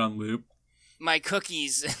watch that on loop. My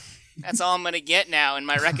cookies. That's all I'm gonna get now in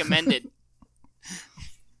my recommended.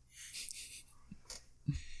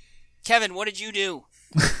 Kevin, what did you do?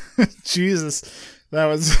 Jesus. That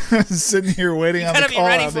was sitting here waiting You on the gotta be call.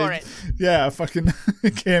 ready out. for it. Yeah, fucking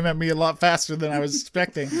it came at me a lot faster than I was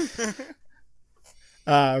expecting.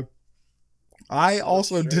 I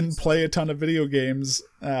also didn't play a ton of video games.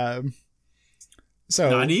 So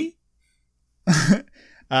Nani?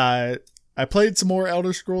 I played some more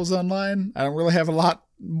Elder Scrolls Online. I don't really have a lot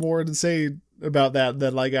more to say about that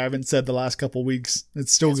I haven't said the last couple weeks.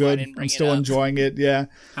 It's still That's why I good. didn't bring I'm it still up. enjoying it. Yeah.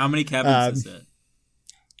 How many Kevins is it?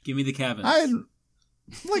 Give me the Kevins. I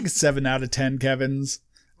like a 7 out of 10 Kevins.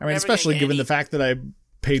 I mean, Never especially getting given any- the fact that I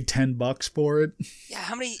paid $10 for it. Yeah,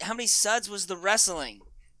 how many suds was the wrestling?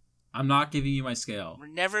 I'm not giving you my scale. We're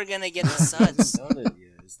never gonna get the suds. Done it yet.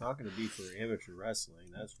 It's not going to be for amateur wrestling.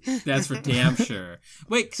 That's for That's for damn sure.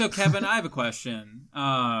 Wait, so Kevin, I have a question.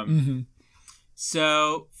 Mhm.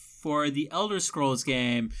 So for the Elder Scrolls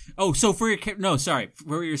game, so for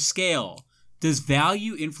for your scale, does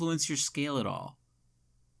value influence your scale at all?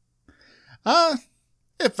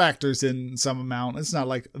 It factors in some amount. It's not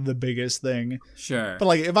like the biggest thing. Sure. But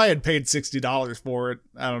like if I had paid $60 for it,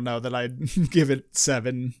 I don't know that I'd give it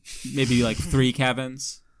 7. Maybe like 3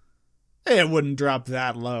 Kevins. It wouldn't drop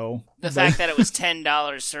that low. The But- fact that it was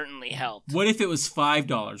 $10 certainly helped. What if it was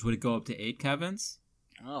 $5? Would it go up to 8 Kevins?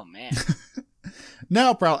 Oh man.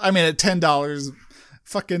 No, probably. I mean, at $10,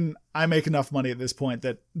 fucking, I make enough money at this point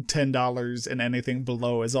that $10 and anything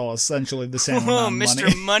below is all essentially the same Oh, amount of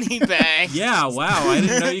Mr. money. Moneybag. Yeah, wow. I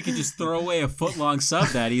didn't know you could just throw away a foot-long sub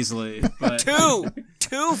that easily. But Two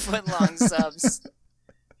 2-foot-long subs.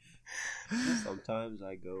 Sometimes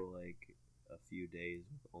I go like a few days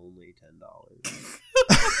with only $10.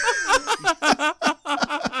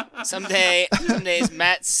 Some days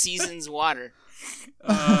Matt seasons water.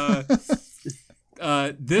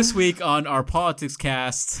 This week on our politics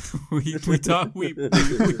cast, we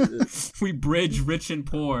bridge rich and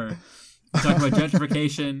poor. We talk about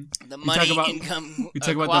gentrification. The We money talk about- income We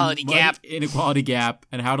talk about quality the money gap. inequality gap,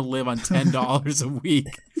 and how to live on $10 a week.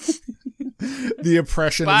 The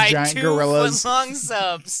oppression of Buy giant gorillas. 2-foot-long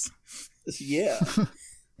subs. Yeah.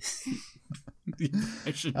 The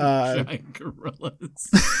oppression of giant gorillas.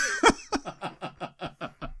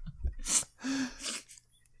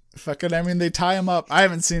 Fucking, I mean, they tie him up. I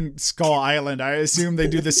haven't seen Skull Island. I assume they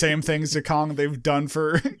do the same things to Kong they've done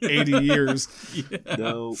for 80 years. Yeah.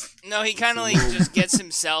 No. No, he kind of like just gets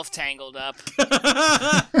himself tangled up.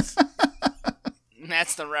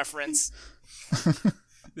 That's the reference.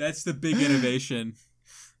 That's the big innovation.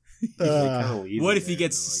 What if he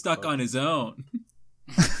gets stuck on his own?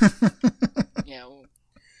 Yeah. well,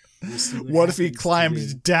 What if he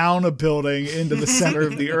climbed down a building into the center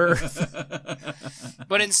of the earth?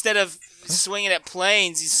 But instead of swinging at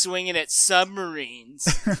planes, he's swinging at submarines.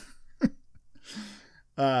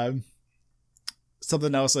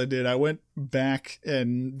 Something else I did, I went back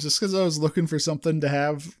and just because I was looking for something to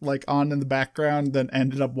have like on in the background, then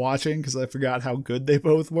ended up watching because I forgot how good they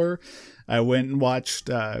both were. I went and watched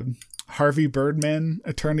Harvey Birdman,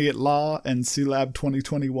 Attorney at Law, and C-Lab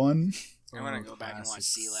 2021. I'm gonna go back and watch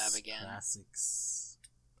C-Lab again. Classics.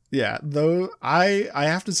 Yeah, though I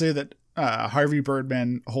have to say that Harvey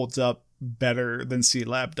Birdman holds up better than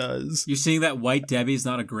C-Lab does. You're saying that White Debbie's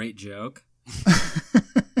not a great joke?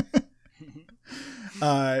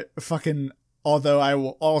 Although I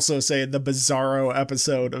will also say the Bizarro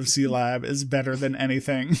episode of C-Lab is better than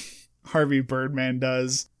anything Harvey Birdman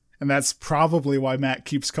does. And that's probably why Ben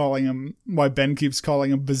keeps calling him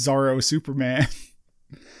Bizarro Superman.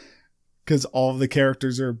 Because all of the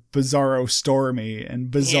characters are Bizarro Stormy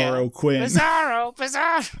and Bizarro Quinn.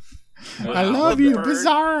 Bizarro. I love you, Bird.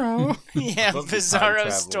 Bizarro. Yeah, I love the Bizarro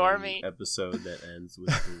time-traveling Stormy. episode that ends with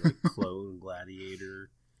the like, clone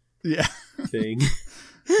gladiator Yeah. thing.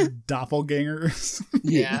 Doppelgangers.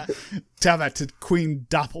 Yeah. Tell that to Queen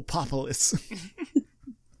Doppelpopolis.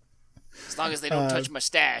 As long as they don't touch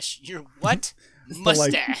mustache. You're what? But,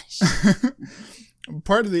 like, Mustache.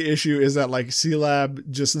 part of the issue is that like C-Lab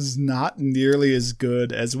just is not nearly as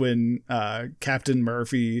good as when Captain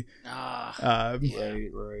Murphy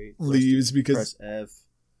Right. leaves because Press F.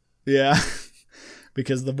 yeah,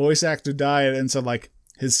 because the voice actor died, and so like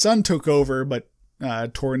his son took over, but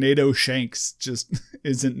Tornado Shanks just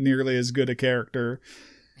isn't nearly as good a character.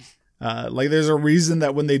 Like there's a reason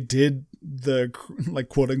that when they did the like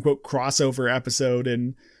quote unquote crossover episode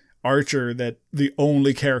in Archer, that the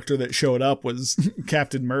only character that showed up was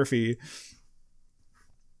Captain Murphy.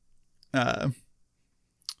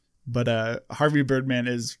 But Harvey Birdman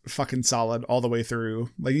is fucking solid all the way through.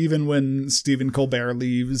 Like even when Stephen Colbert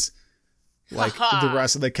leaves, like the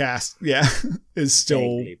rest of the cast, yeah, is still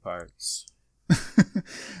Dangly parts.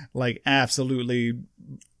 like absolutely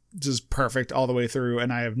just perfect all the way through.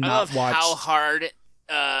 And I have I not love watched how hard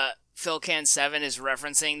Phil Can 7 is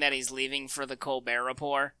referencing that he's leaving for the Colbert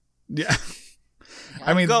Report. Yeah.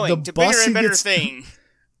 I'm mean, going the to bigger bus and he better gets- thing.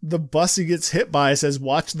 The bus he gets hit by says,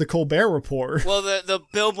 "Watch the Colbert Report." Well, the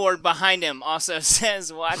billboard behind him also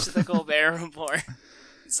says, "Watch the Colbert Report."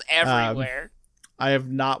 It's everywhere. I have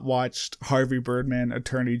not watched Harvey Birdman,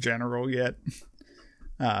 Attorney General yet,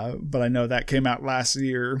 but I know that came out last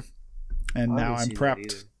year, and now I'm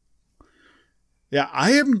prepped. Yeah,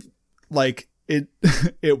 I am like it.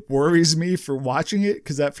 It worries me for watching it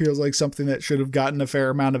because that feels like something that should have gotten a fair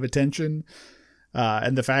amount of attention.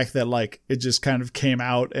 And the fact that like it just kind of came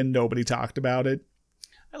out and nobody talked about it.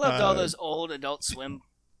 I loved all those old Adult Swim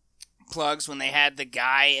plugs when they had the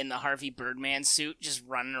guy in the Harvey Birdman suit just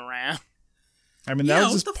running around. I mean, Yeah, that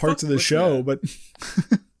what was the just parts fuck of the was show, that?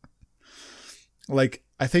 but like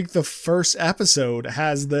I think the first episode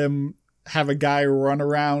has them have a guy run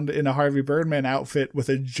around in a Harvey Birdman outfit with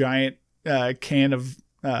a giant can of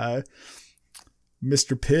Mr.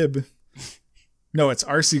 Pibb. No, it's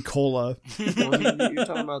RC Cola. Well, you're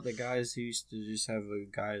talking about the guys who used to just have a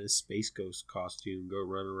guy in a Space Ghost costume go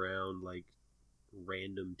run around like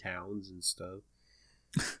random towns and stuff,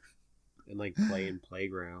 and like play in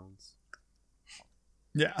playgrounds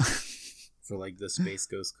Yeah. for like the Space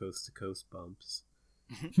Ghost Coast to Coast bumps.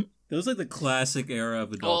 That was like the classic era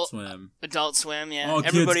of Adult Swim. Adult Swim, yeah. Oh,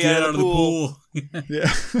 Everybody kids, get out of the pool.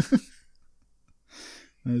 Yeah.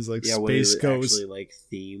 It was like Yeah, when it Space was Ghost, actually like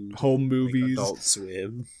themed home like, movies. Adult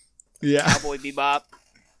Swim. Yeah. Cowboy Bebop.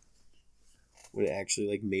 When it actually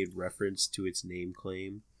like made reference to its name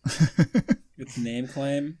claim. Its name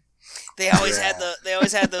claim. They always had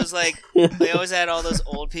those like they always had all those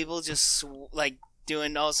old people just like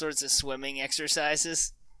doing all sorts of swimming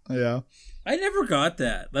exercises. Yeah. I never got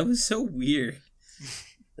that. That was so weird.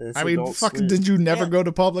 It's I mean, Adult fucking, Swim. did you never Yeah. go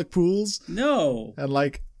to public pools? No. And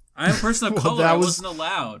like, I'm a person of Well, color. that I was- wasn't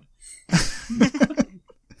allowed.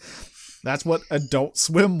 that's what Adult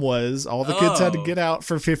Swim was. All the kids had to Oh. get out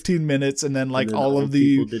for 15 minutes, and then like And then all old of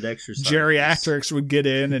the people did exercises. geriatrics would get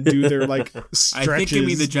in and do their like stretches. I think you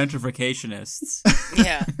mean the gentrificationists.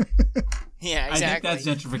 Yeah. Yeah, I think exactly. that's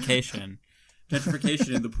gentrification.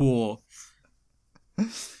 Gentrification in the pool.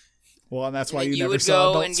 Well, and that's why And you you never would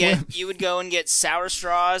saw go Adult and Swim. you would go and get sour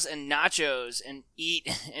straws and nachos and eat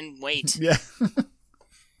and wait. Yeah.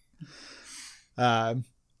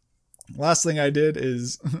 Last thing I did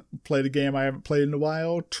is played a game I haven't played in a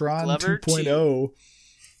while, Tron Glover 2.0.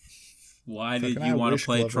 Why Fucking did I you want wish to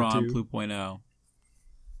play Glover Tron 2. 2.0?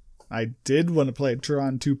 I did want to play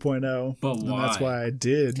Tron 2.0, But and that's why? why I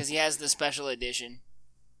did. Because he has the special edition.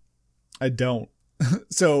 I don't.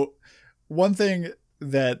 So, one thing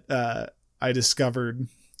that I discovered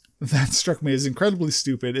that struck me as incredibly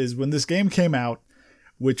stupid is when this game came out,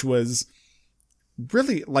 which was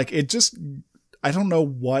really like it just, I don't know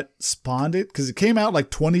what spawned it, because it came out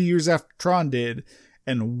like 20 years after Tron did,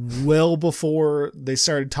 and well before they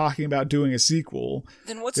started talking about doing a sequel.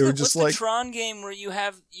 Then what's they were the just like, Tron game where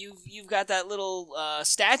you've got that little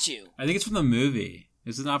statue? I think it's from the movie.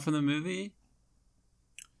 Is it not from the movie?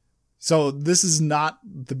 So this is not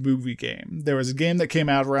the movie game. There was a game that came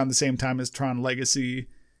out around the same time as Tron Legacy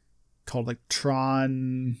called like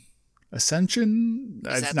Tron Ascension.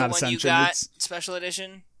 Is It's that not the one Ascension. you got It's... special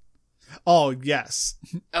edition? Oh, yes.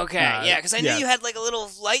 Okay, yeah, because I knew yeah. you had like a little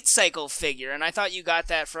light cycle figure, and I thought you got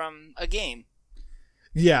that from a game.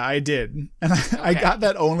 Yeah, I did. And I got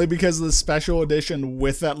that only because the special edition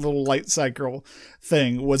with that little light cycle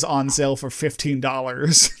thing was on sale for $15.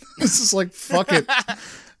 It's just like, fuck it.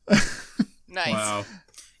 Nice. Wow.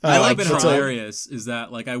 That would have been but hilarious. Is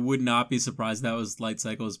that like I would not be surprised that was Light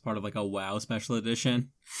Cycle as part of like a WoW special edition,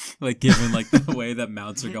 like given like the way that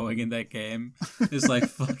mounts are going in that game. It's like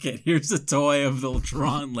fuck it. Here's a toy of the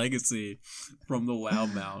Tron Legacy from the WoW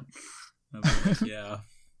mount. I'm like, yeah,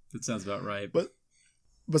 that sounds about right. But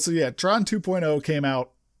so yeah, Tron 2.0 came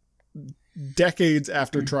out decades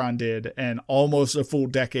after Tron did, and almost a full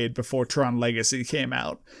decade before Tron Legacy came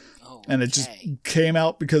out. And it just came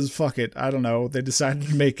out because fuck it, I don't know, they decided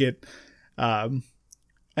to make it. And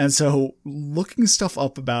so looking stuff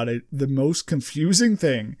up about it, the most confusing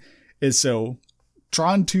thing is so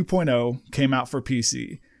Tron 2.0 came out for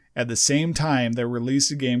PC. At the same time, they released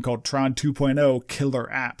a game called Tron 2.0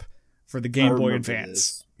 Killer App for the Game Boy Advance.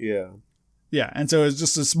 This. Yeah. Yeah, and so it was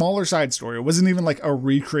just a smaller side story. It wasn't even like a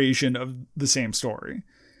recreation of the same story.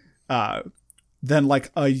 Then like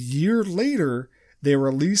a year later, they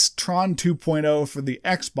released Tron 2.0 for the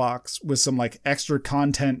Xbox with some like extra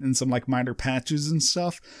content and some like minor patches and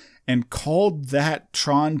stuff, and called that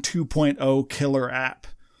Tron 2.0 Killer App.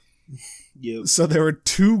 Yep. So there were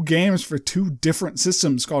two games for two different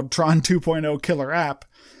systems called Tron 2.0 Killer App.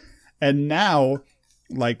 And now,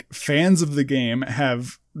 like, fans of the game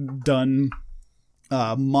have done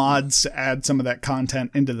mods to add some of that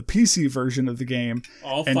content into the PC version of the game.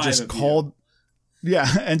 All and five just of called you. Yeah,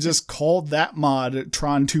 and just called that mod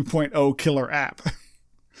Tron 2.0 Killer App.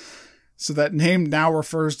 So that name now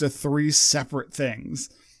refers to three separate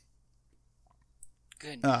things.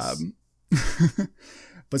 Goodness.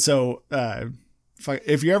 But so,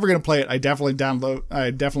 if you're ever going to play it, I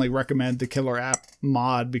definitely recommend the Killer App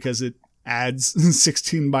mod because it adds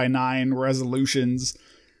 16:9 resolutions.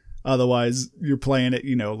 Otherwise, you're playing it,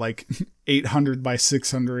 like 800 by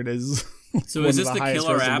 600 is. So is this the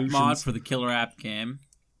Killer App mod for the Killer App game?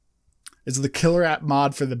 It's the Killer App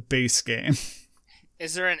mod for the base game.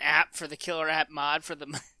 Is there an app for the Killer App mod for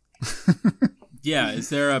the? Yeah, is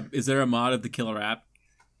there a mod of the Killer App?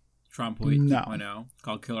 Tron 2.0 No.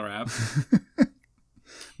 Called Killer App?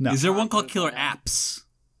 No. Is there one called Killer Apps?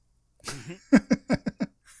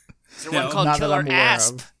 Is there one called Not Killer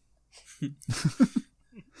Asp?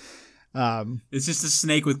 It's just a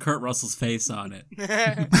snake with Kurt Russell's face on it.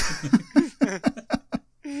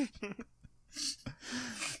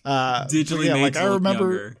 Digitally made like to look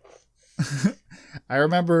younger. younger. I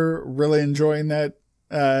remember really enjoying that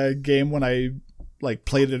game when I like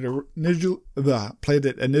played it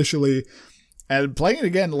initially, and playing it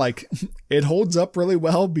again, like it holds up really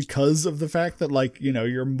well because of the fact that like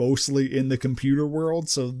you're mostly in the computer world,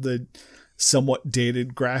 so the somewhat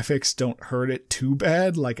dated graphics don't hurt it too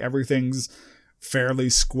bad. Like everything's fairly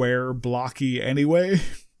square, blocky anyway.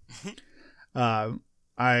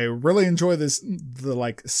 I really enjoy the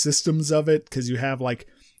like systems of it because you have like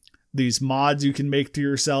these mods you can make to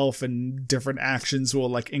yourself, and different actions will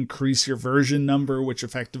like increase your version number, which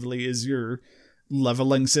effectively is your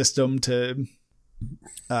leveling system to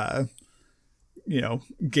gain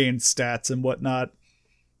stats and whatnot.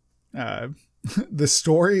 The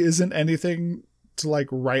story isn't anything to like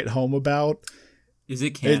write home about. Is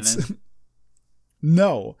it canon?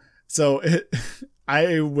 No. So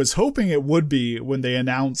I was hoping it would be when they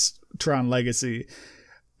announced Tron Legacy.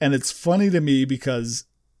 And it's funny to me because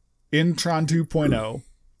in Tron 2.0,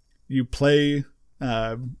 you play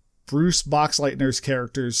Bruce Boxleitner's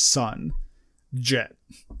character's son, Jet.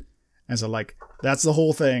 And so like that's the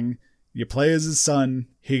whole thing. You play as his son.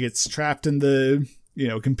 He gets trapped in the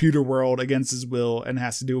computer world against his will and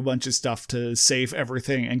has to do a bunch of stuff to save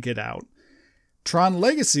everything and get out. Tron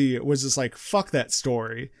Legacy was just like, fuck that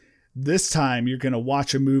story. This time you're going to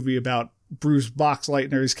watch a movie about Bruce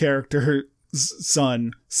Boxleitner's character's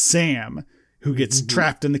son, Sam, who gets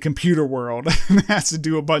trapped in the computer world and has to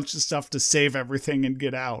do a bunch of stuff to save everything and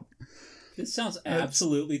get out. This sounds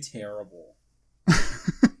absolutely terrible.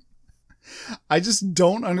 I just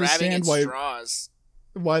don't understand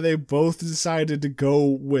why they both decided to go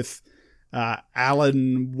with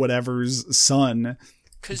Alan whatever's son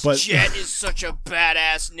Because But- Jet is such a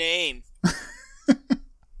badass name.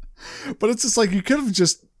 But it's just like, you could have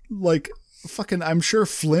just, like, fucking, I'm sure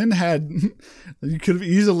Flynn had, you could have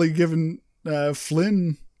easily given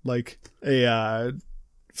Flynn, like, a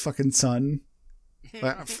fucking son.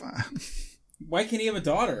 Why can't he have a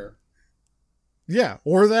daughter? Yeah,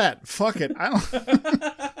 or that. Fuck it. I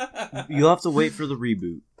don't. You'll have to wait for the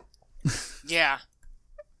reboot. Yeah.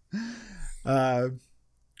 But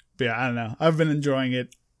yeah, I don't know. I've been enjoying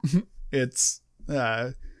it. It's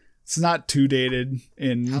not too dated.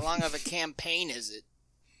 How long of a campaign is it?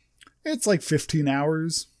 It's like 15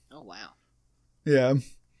 hours. Oh, wow. Yeah.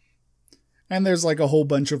 And there's like a whole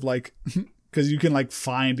bunch of like, because you can like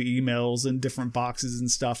find emails in different boxes and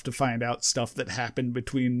stuff to find out stuff that happened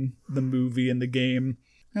between the movie and the game.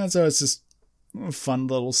 And so it's just fun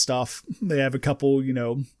little stuff. They have a couple,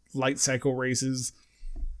 light cycle races,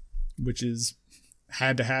 which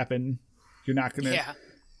had to happen. You're not going to. Yeah.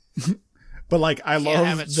 But like, I Can't love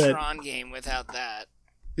have a that. Tron game without that.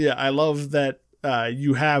 Yeah, I love that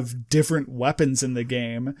you have different weapons in the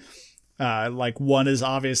game. Like, one is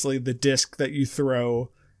obviously the disc that you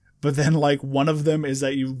throw, but then like one of them is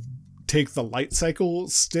that you take the light cycle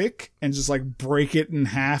stick and just like break it in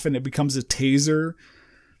half and it becomes a taser.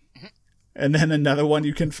 And then another one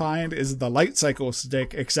you can find is the light cycle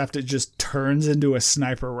stick, except it just turns into a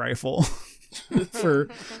sniper rifle. For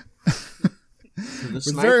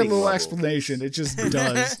with very little explanation, it just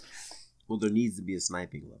does. Well, there needs to be a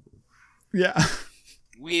sniping level. Yeah.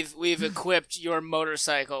 We've equipped your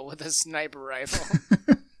motorcycle with a sniper rifle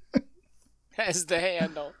as the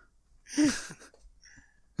handle.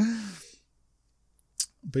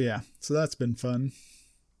 But yeah, so that's been fun.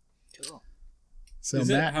 Cool. So Is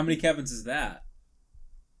it? Matt, How many Kevins is that?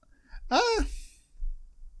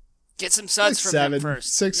 Get some like suds from him 7,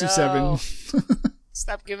 first. 6 or No. 7.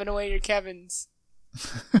 Stop giving away your Kevins.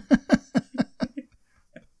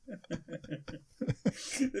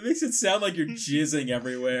 It makes it sound like you're jizzing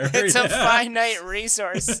everywhere. It's a finite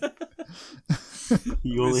resource.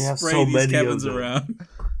 You only have Spray so these many Kevins of them. around.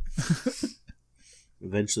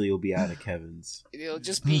 Eventually, you'll be out of Kevin's. It'll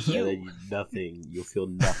just be And then you. you'll feel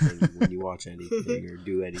nothing when you watch anything or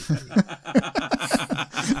do anything.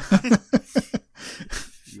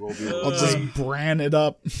 You won't be able I'll to just breathe. bran it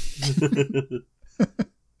up.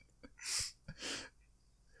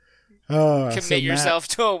 So Commit Matt, yourself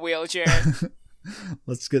to a wheelchair.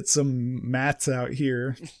 let's get some mats out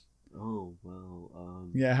here. Oh, well,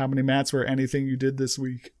 Yeah, how many mats were anything you did this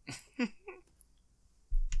week? a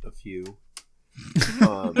few.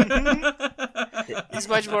 He's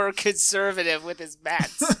much more conservative with his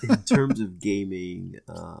bats. In terms of gaming,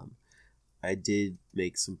 I did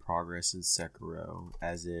make some progress in Sekiro,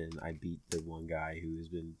 as in I beat the one guy who has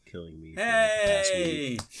been killing me for the past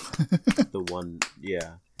week. Hey! The one,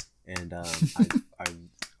 yeah. And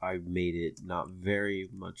I made it not very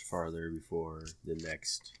much farther before the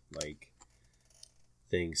next,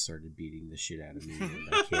 thing started beating the shit out of me, and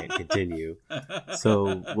I can't continue.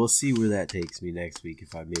 So we'll see where that takes me next week,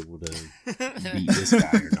 if I'm able to beat this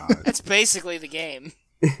guy or not. That's basically the game.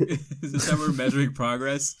 Is this how we're measuring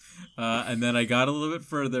progress? And then I got a little bit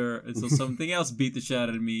further until something else beat the shit out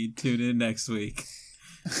of me. Tune in next week.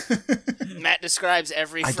 Matt describes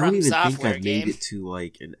every I don't From even think Software I've game. made it to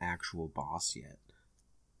an actual boss yet.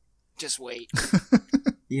 Just wait.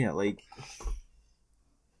 Yeah,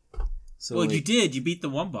 so Well, you did. You beat the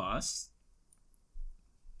one boss.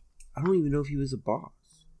 I don't even know if he was a boss.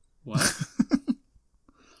 What?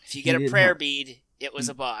 If you get He a didn't prayer have- bead, it was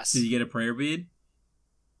a boss. Did you get a prayer bead?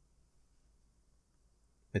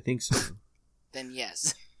 I think so. Then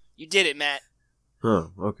yes. You did it, Matt. Huh,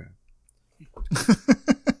 okay.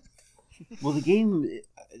 Well, the game,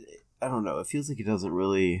 I don't know, it feels like it doesn't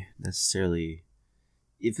really necessarily...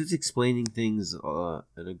 If it's explaining things in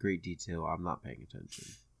a great detail, I'm not paying attention.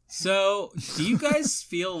 So, do you guys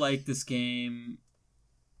feel like this game...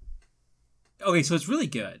 Okay, so it's really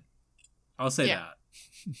good. I'll say Yeah.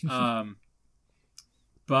 that.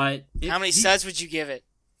 But... How many suds would you give it?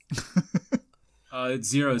 It's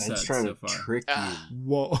 0 It's suds trying so to far. trick you.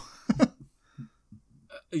 Whoa.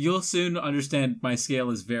 You'll soon understand my scale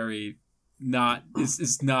is very not...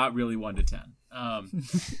 It's not really 1 to 10.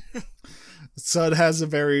 Sud has a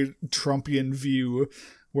very Trumpian view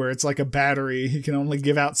where it's like a battery. He can only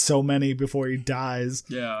give out so many before he dies.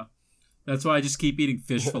 Yeah. That's why I just keep eating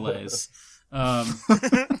fish fillets.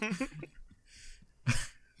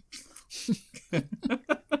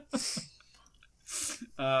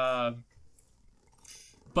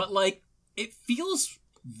 But it feels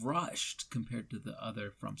rushed compared to the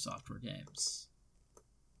other From Software games.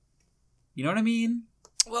 You know what I mean?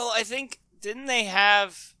 Well, I think didn't they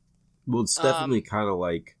have? Well, it's definitely kind of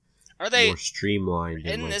like Are they more streamlined.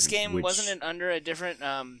 in like, this game? Wasn't it under a different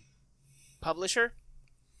publisher?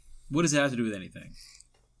 What does it have to do with anything?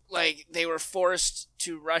 Like they were forced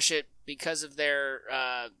to rush it because of their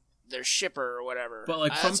shipper or whatever. But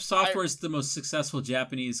like From Software is the most successful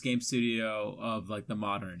Japanese game studio of like the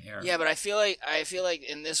modern era. Yeah, but I feel like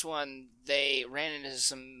in this one they ran into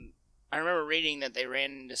some. I remember reading that they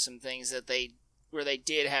ran into some things where they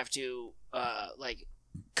did have to like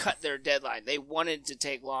cut their deadline. They wanted to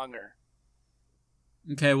take longer.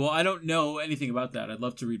 Okay, well I don't know anything about that. I'd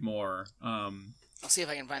love to read more. I'll see if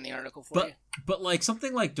I can find the article for you. But like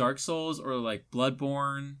something like Dark Souls or like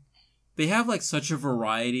Bloodborne, they have like such a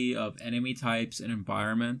variety of enemy types and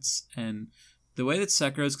environments, and the way that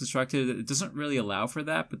Sekiro is constructed, it doesn't really allow for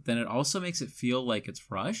that, but then it also makes it feel like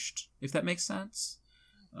it's rushed, if that makes sense.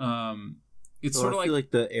 It's sort of I feel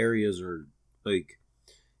like the areas are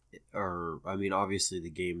I mean, obviously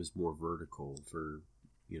the game is more vertical for,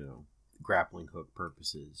 grappling hook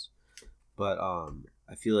purposes. But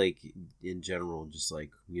I feel like in general, just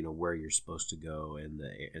like, where you're supposed to go and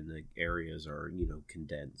the areas are,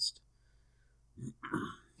 condensed.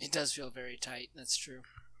 It does feel very tight. That's true.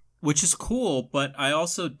 Which is cool, but I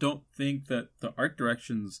also don't think that the art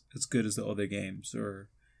direction's as good as the other games, or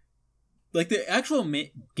like the actual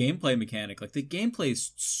gameplay mechanic. Like the gameplay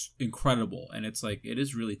is incredible, and it's like it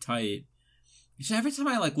is really tight. So every time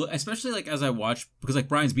I like look, especially like as I watch, because like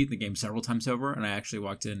Brian's beaten the game several times over, and I actually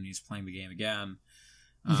walked in and he's playing the game again.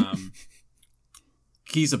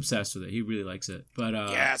 He's obsessed with it. He really likes it. But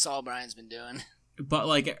yeah, that's all Brian's been doing. But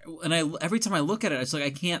like, and every time I look at it, it's like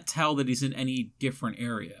I can't tell that he's in any different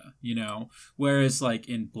area, Whereas like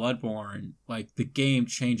in Bloodborne, like the game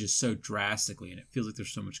changes so drastically, and it feels like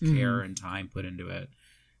there's so much care and time put into it,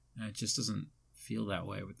 and it just doesn't feel that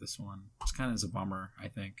way with this one. It's kind of is a bummer, I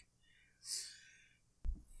think.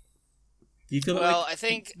 Do you feel I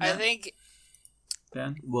think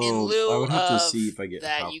Ben? Well, in lieu I would have to of see if I get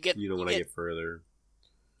that, when I get further.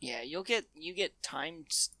 Yeah, you get time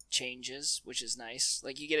changes, which is nice.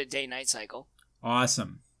 Like you get a day-night cycle.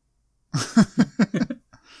 Awesome.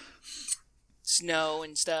 Snow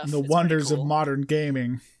and stuff. The It's wonders pretty of modern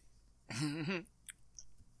gaming.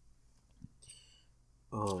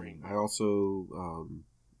 I also,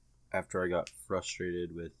 after I got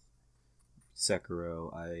frustrated with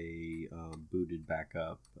Sekiro, I booted back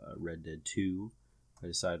up Red Dead 2. I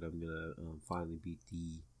decided I'm gonna finally beat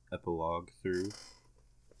the epilogue through,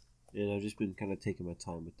 and I've just been kind of taking my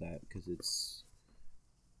time with that because it's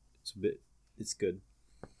good.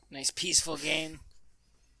 Nice peaceful game.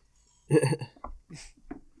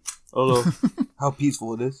 Oh no, how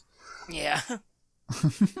peaceful it is. Yeah.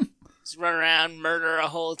 Just run around, murder a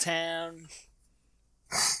whole town.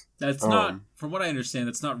 That's not, from what I understand,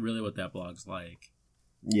 that's not really what that blog's like.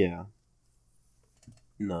 Yeah.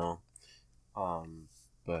 No.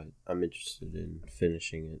 But I'm interested in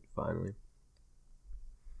finishing it finally.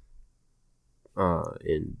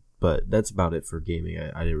 But that's about it for gaming.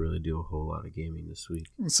 I didn't really do a whole lot of gaming this week.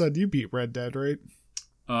 So you beat Red Dead, right?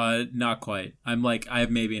 Not quite. I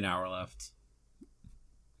have maybe an hour left.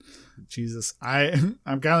 Jesus. I'm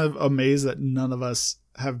kind of amazed that none of us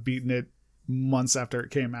have beaten it months after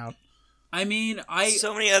it came out. I mean,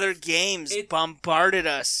 so many other games bombarded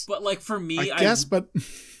us. But like for me, I guess, but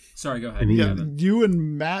sorry, go ahead. I mean, yeah, you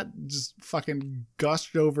and Matt just fucking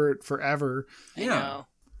gushed over it forever. I know.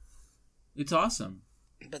 It's awesome.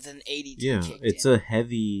 But then 82 yeah, kicked it's in.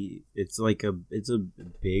 it's a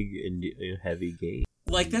big and heavy game.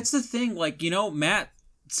 Like that's the thing. Like Matt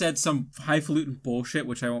said some highfalutin bullshit,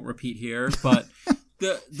 which I won't repeat here, but.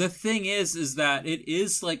 The thing is that it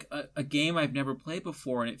is like a game I've never played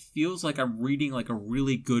before, and it feels like I'm reading like a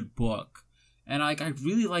really good book, and I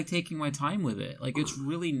really like taking my time with it. Like it's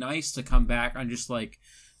really nice to come back and just like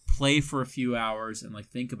play for a few hours and like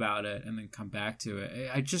think about it and then come back to it.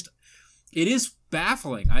 It is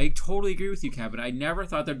baffling. I totally agree with you, Kevin. I never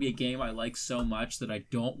thought there'd be a game I like so much that I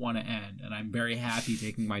don't want to end, and I'm very happy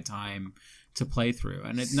taking my time to play through,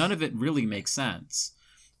 and none of it really makes sense.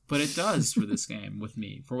 But it does for this game with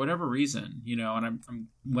me for whatever reason, and I'm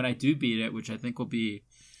when I do beat it, which I think will be,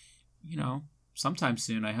 sometime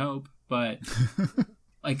soon, I hope. But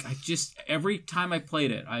like every time I've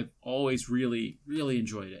played it, I've always really, really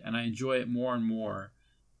enjoyed it, and I enjoy it more and more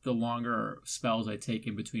the longer spells I take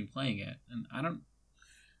in between playing it. And I don't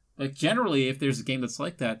like generally if there's a game that's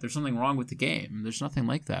like that, there's something wrong with the game. There's nothing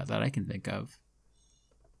like that I can think of.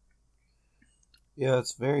 Yeah,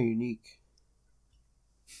 it's very unique.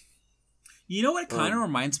 You know what it kind of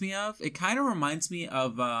reminds me of? It kind of reminds me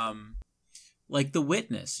of, like, The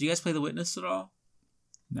Witness. Do you guys play The Witness at all?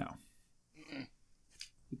 No.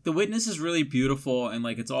 The Witness is really beautiful, and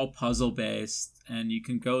like it's all puzzle based, and you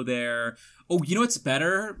can go there. Oh, you know what's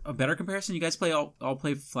better? A better comparison. You guys all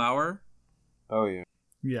play Flower. Oh yeah.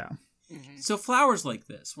 Yeah. Mhm. So Flower's like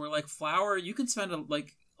this, where like Flower, you can spend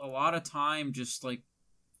a lot of time just like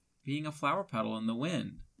being a flower petal in the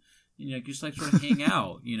wind. You know, just like sort of hang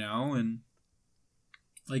out, you know, and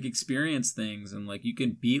like experience things, and like you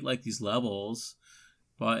can beat like these levels,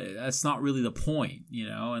 but that's not really the point, you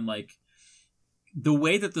know. And like the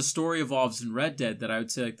way that the story evolves in Red Dead, that I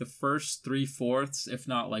would say like the first 3/4, if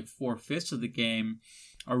not like 4/5 of the game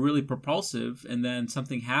are really propulsive, and then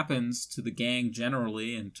something happens to the gang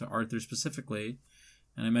generally and to Arthur specifically,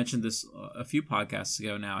 and I mentioned this a few podcasts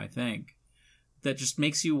ago now, I think, that just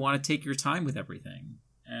makes you want to take your time with everything.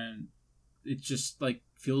 And it just like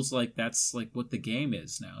feels like that's like what the game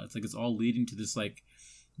is now. It's like it's all leading to this like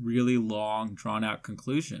really long, drawn out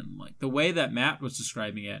conclusion. Like the way that Matt was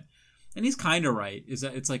describing it, and he's kind of right, is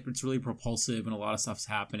that it's like it's really propulsive and a lot of stuff's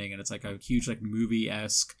happening, and it's like a huge like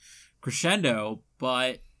movie-esque crescendo.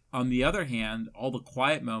 But on the other hand, all the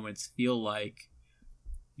quiet moments feel like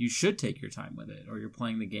you should take your time with it, or you're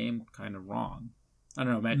playing the game kind of wrong. I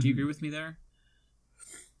don't know, Matt, do you agree with me there?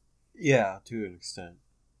 Yeah, to an extent.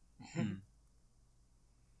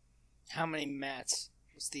 How many mats?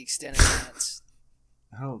 What's the extent of mats?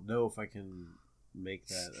 I don't know if I can make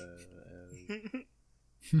that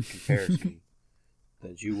comparison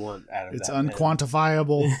that you want out of It's that.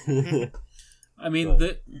 unquantifiable. I mean,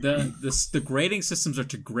 the grading systems are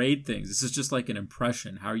to grade things. This is just like an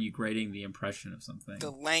impression. How are you grading the impression of something?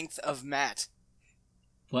 The length of mat,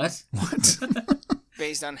 What? What?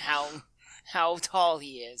 based on how tall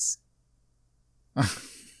he is.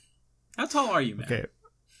 How tall are you, Matt? Okay.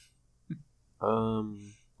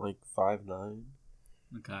 Like 5'9".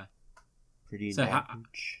 Okay. Pretty So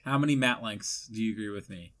average. how many Matt lengths do you agree with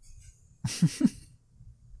me?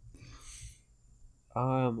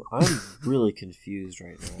 I'm really confused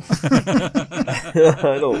right now.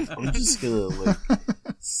 I'm just gonna like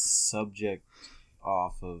subject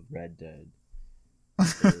off of Red Dead,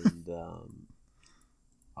 and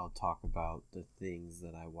I'll talk about the things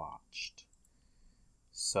that I watched.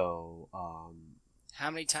 So,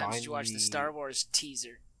 How many times did you watch the Star Wars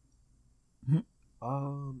teaser?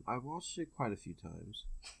 I watched it quite a few times.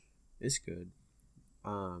 It's good.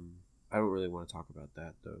 I don't really want to talk about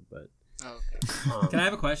that though, but. Oh, okay. Can I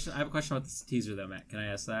have a question? I have a question about this teaser, though, Matt. Can I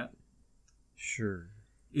ask that? Sure.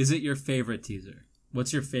 Is it your favorite teaser?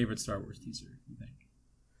 What's your favorite Star Wars teaser, you think?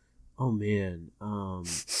 Oh, man.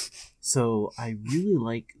 So I really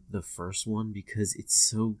like the first one because it's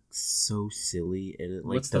so silly, and it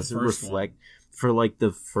like What's the doesn't first reflect for like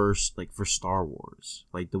the first, like for Star Wars,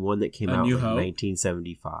 like the one that came A out in New like Hope?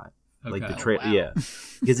 1975. Like the Okay. Oh, wow. yeah,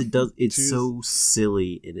 because it's Jeez. so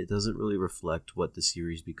silly, and it doesn't really reflect what the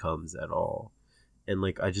series becomes at all. And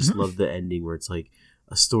like I just love the ending where it's like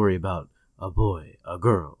a story about a boy, a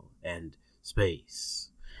girl, and space.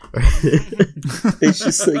 It's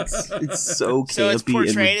just like it's so campy. So it's and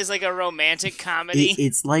portrayed as like a romantic comedy.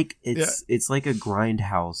 it's like it's like a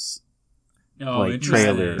Grindhouse Oh, like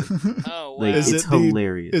interesting. trailer. Oh wow! Like Is it's it the-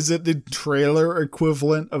 hilarious. Is it the trailer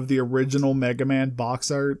equivalent of the original Mega Man box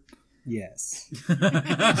art? Yes. What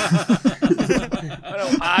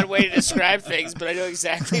an odd way to describe things, but I know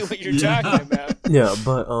exactly what you're talking about. Yeah,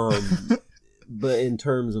 but in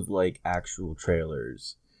terms of like actual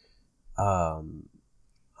trailers, I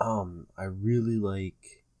really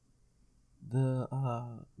like the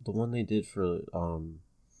one they did for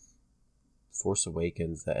Force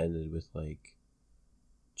Awakens that ended with like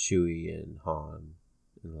Chewie and Han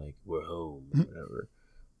and like we're home or whatever.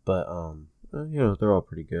 But you know, they're all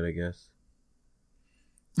pretty good, I guess.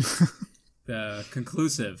 The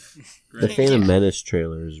conclusive. The Great. Phantom Menace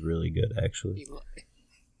trailer is really good, actually. You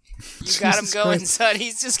got him Jesus going, Christ. son.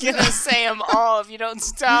 He's just gonna say them all if you don't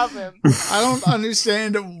stop him. I don't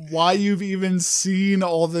understand why you've even seen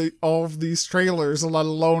all of these trailers, let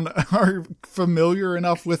alone are familiar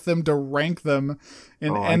enough with them to rank them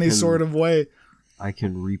in Oh, I any can- sort of way. I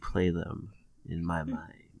can replay them in my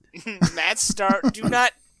mind. Matt Star, do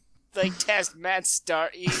not like test Matt Star.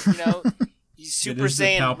 He's Super It is the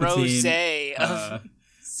Saiyan Palpatine, Rose of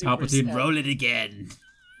Super Palpatine, Saiyan. roll it again.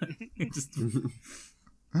 Just-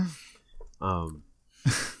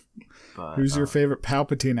 But, Who's your favorite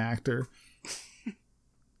Palpatine actor?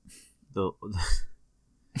 the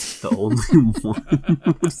only one?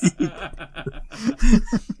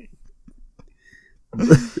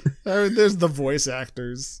 There's the voice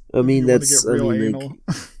actors. I mean, You wanna that's get real I mean, anal.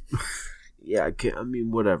 yeah. I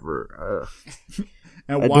mean, whatever.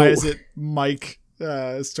 And I why don't- is it Mike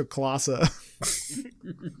Stoklasa?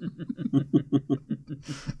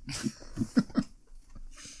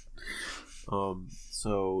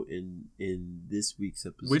 in this week's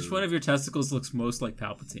episode, Which one of your testicles looks most like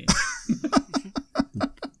Palpatine?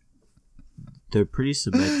 they're pretty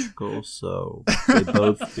symmetrical, so they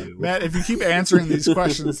both do. Matt, if you keep answering these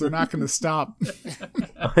questions, they're not going to stop.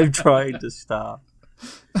 I'm trying to stop.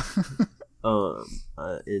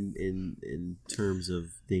 In terms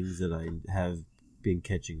of things that I have been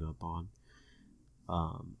catching up on,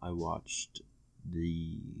 I watched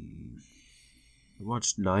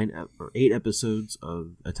 8 episodes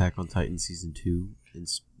of Attack on Titan season 2,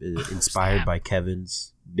 inspired by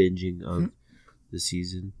Kevin's binging of the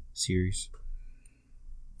series.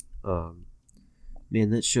 Man,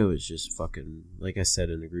 that show is just fucking, like I said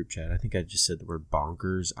in the group chat, I think I just said the word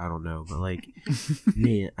bonkers. I don't know, but like,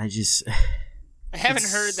 man, I haven't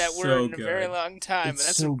heard that word in a very long time, but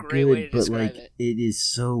that's a great way to describe it. It is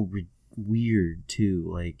so weird too.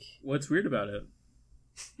 Like, What's weird about it?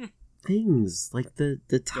 things like the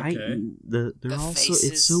Titan, they're also faces.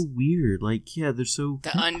 it's so weird. Like, yeah, they're so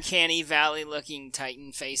The uncanny valley looking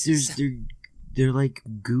Titan faces. they're like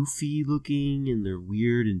goofy looking, and they're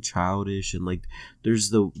weird and childish, and like there's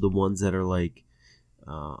the ones that are like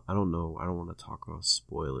I don't know, I don't want to talk about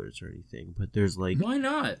spoilers or anything, but there's like, Why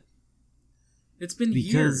not? It's been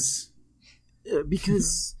years.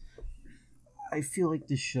 Because I feel like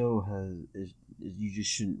the show you just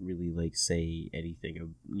shouldn't really like say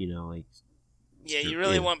anything, like. Yeah, you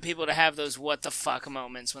really want people to have those what the fuck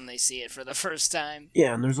moments when they see it for the first time.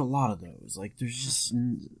 Yeah, and there's a lot of those. Like, there's just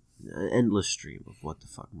an endless stream of what the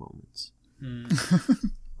fuck moments.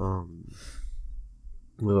 Well,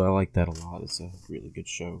 I like that a lot. It's a really good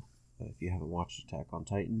show. If you haven't watched Attack on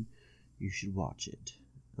Titan, you should watch it.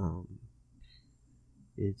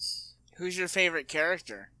 Who's your favorite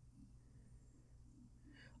character?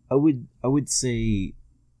 I would say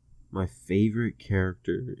my favorite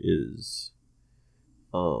character is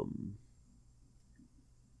man,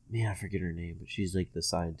 I forget her name, but she's like the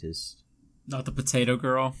scientist. Not the potato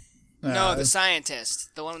girl. No, the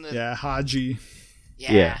scientist, the one with Yeah, Haji.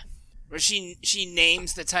 Yeah. Where she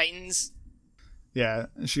names the Titans. Yeah,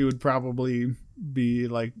 she would probably be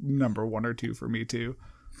like number 1 or 2 for me too.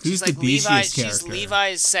 Who's She's like the beefiest character? She's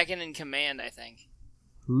Levi's second in command, I think.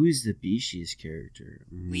 Who is the beashiest character?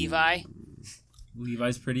 Levi.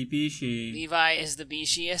 Levi's pretty beashy. Levi is the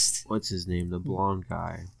beashiest. What's his name? The blonde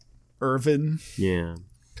guy. Irvin. Yeah.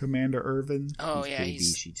 Commander Irvin. Oh, He's yeah, pretty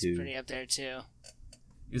he's beashy, too. pretty up there, too.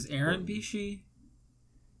 Is Aaron beashy?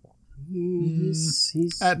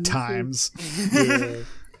 At times. Yeah.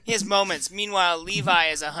 He has moments. Meanwhile, Levi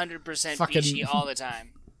is 100% Fucking- beashy all the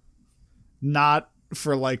time. Not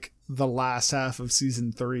for like the last half of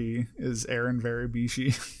season 3 is Aaron very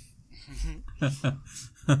beashy.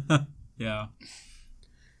 Yeah.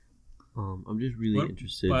 I'm just really What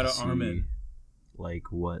interested about to see Armin?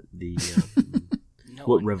 like what the No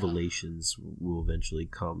what one revelations will eventually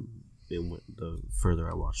come the further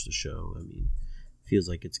I watch the show. I mean, feels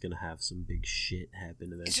like it's gonna have some big shit happen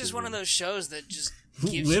eventually. It's just one of those shows that just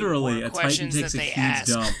gives Literally, you more a Titan questions takes that a they huge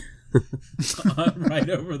ask. dump right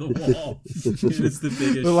over the wall. It's the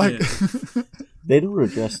biggest They're like shit. They don't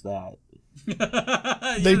address that.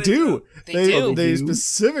 Yeah, they do. They do. They do?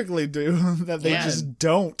 specifically do that. They Yeah. just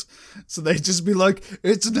don't. So they just be like,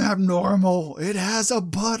 "It's an abnormal. It has a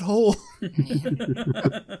butthole."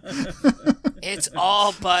 It's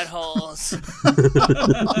all buttholes.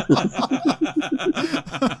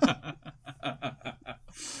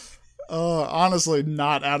 Honestly,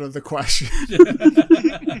 not out of the question.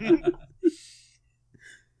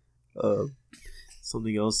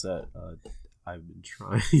 Something else that I've been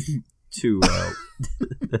trying to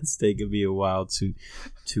that's taken me a while to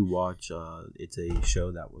watch. It's a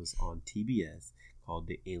show that was on TBS called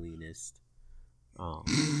The Alienist.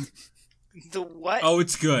 The what? Oh,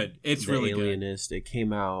 it's good. It's The really good. Alienist. It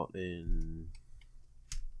came out in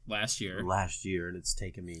Last year. and it's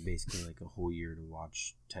taken me basically like a whole year to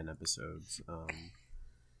watch 10 episodes.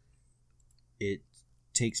 It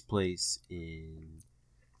takes place in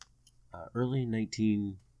early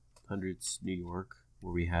 1900s New York,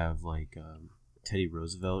 where we have like Teddy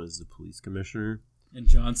Roosevelt as the police commissioner. And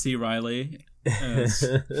John C. Reilly as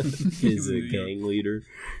He's a gang leader.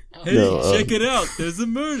 Hey, No, check it out. There's a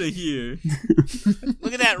murder here.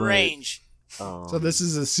 Look at that Right. range. So this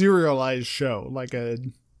is a serialized show, like a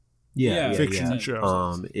Yeah, fiction yeah.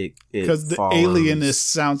 show. Because Because the Alienist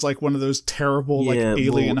sounds like one of those terrible like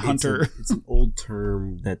alien hunter. It's an old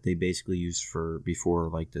term that they basically used for before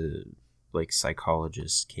like the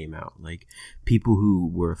psychologists came out. Like people who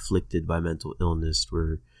were afflicted by mental illness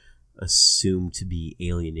were assumed to be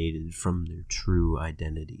alienated from their true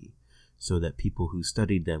identity, so that people who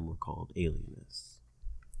studied them were called alienists.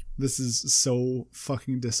 this is so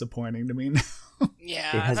fucking disappointing to me now.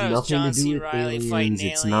 Yeah, It I has thought it was nothing John to do C. with Riley aliens. fighting It's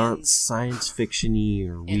aliens. not science fiction-y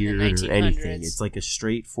or in the weird or anything. 1900s. It's like a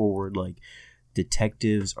straightforward, like,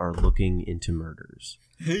 detectives are looking into murders.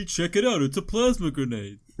 Hey, check it out! It's a plasma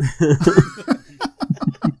grenade.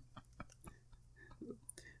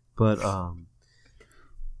 But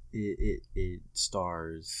it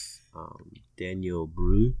stars Daniel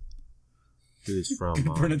Brühl, who is from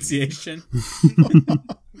Pronunciation.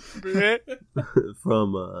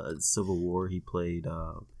 from Civil War. He played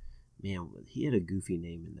man, he had a goofy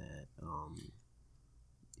name in that.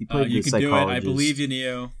 He played You the can do it. I psychologist. believe in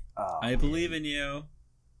you. Oh, I believe in you.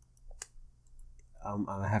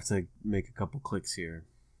 I have to make a couple clicks here.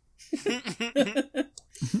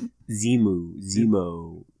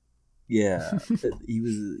 Zemo. Yeah, he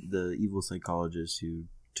was the evil psychologist who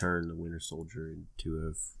turned the Winter Soldier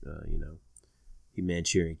into he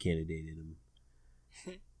Manchurian candidated him,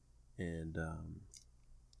 and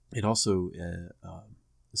it also a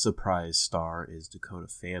surprise star is Dakota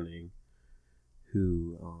Fanning,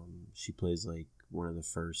 who she plays like one of the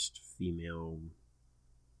first female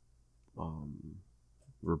I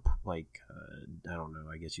don't know,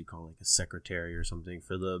 I guess you'd call it like a secretary or something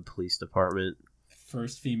for the police department.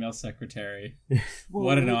 First female secretary. Well,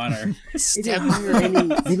 What an honor. They didn't hire any.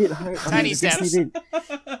 They didn't hire. Tiny I guess steps. They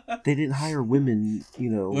didn't hire women. What a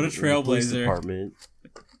in the police trailblazer. department.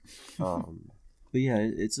 But yeah,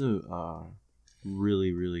 it's a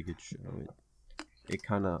really, really good show. It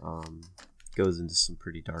kind of goes into some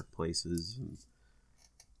pretty dark places and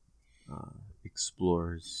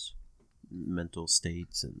explores mental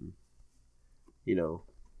states and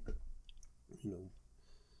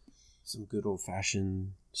some good old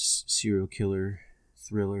fashioned serial killer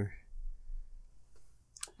thriller.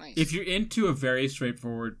 Nice. If you're into a very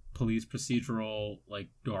straightforward police procedural, like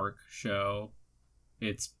dark show,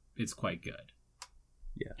 it's quite good.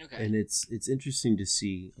 Yeah, Okay. and it's interesting to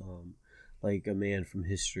see, like a man from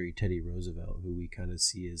history, Teddy Roosevelt, who we kind of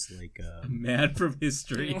see as like A man from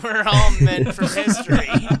history. We're all men from history.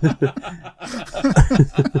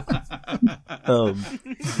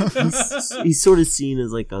 he's sort of seen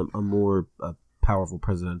as like a more powerful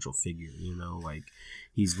presidential figure. Like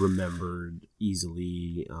he's remembered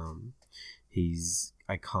easily. He's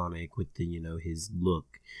iconic with the his look,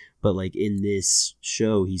 but like in this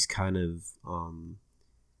show, he's kind of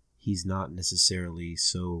he's not necessarily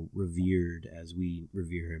so revered as we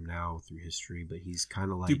revere him now through history, but he's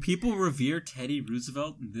kind of like... Do people revere Teddy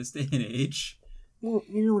Roosevelt in this day and age? Well,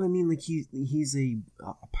 you know what I mean? Like, he's a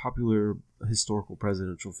popular historical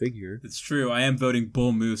presidential figure. It's true. I am voting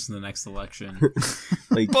Bull Moose in the next election.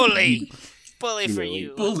 Like Bully for like,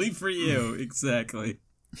 you. Bully for you. Exactly.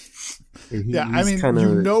 And Yeah, I mean, kinda,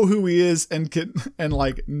 you know who he is and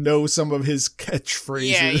like know some of his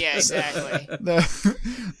catchphrases. Yeah, exactly.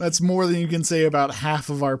 That's more than you can say about half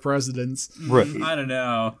of our presidents. Right. I don't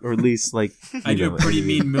know. Or at least, like... I do a pretty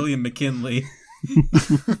mean William McKinley.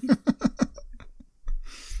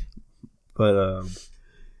 But,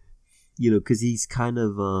 because he's kind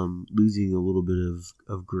of losing a little bit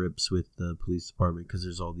of grips with the police department because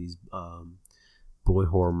there's all these boy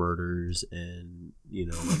horror murders and,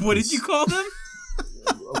 like What did you call them?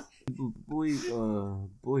 boy horror.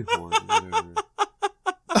 Whatever.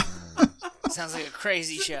 Sounds like a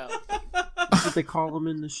crazy show. That's what they call them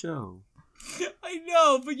in the show. I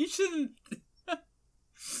know, but you shouldn't.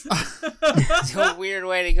 It's a weird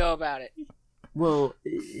way to go about it. Well,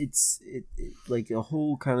 it's like a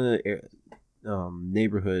whole kind of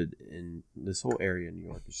neighborhood in this whole area in New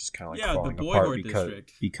York is just kind of like Yeah, the falling Boy apart Horde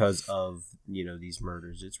district. because of these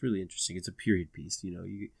murders. It's really interesting. It's a period piece.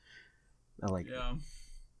 I like it. Yeah.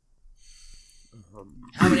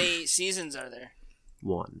 How many seasons are there?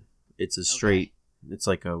 One. It's a straight. It's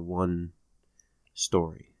like a one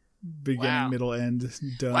story. Beginning, Wow. middle, end,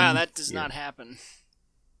 done. Wow, that does not happen.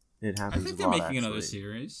 It I happens. think a they're lot, making another actually.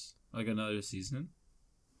 series. Like another season.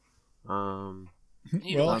 You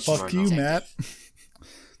need to Well, watch fuck True you, Detective. Matt.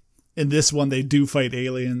 In this one, they do fight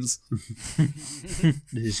aliens.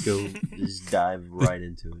 Just dive right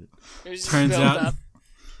into it. There's this Turns build out, up.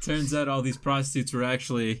 turns out all these prostitutes were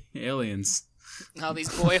actually aliens. All these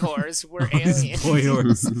boy whores were These aliens. boy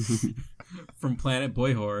whores from Planet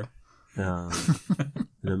Boy Whore.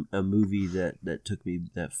 A movie that took me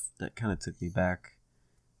that kind of took me back.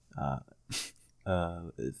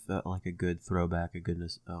 It felt like a good throwback, a good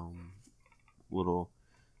little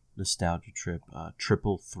nostalgia trip.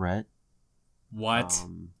 Triple Threat. What? It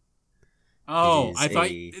Oh, is I thought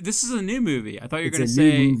a- this is a new movie. I thought you were It's going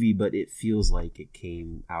a to new say movie, but it feels like it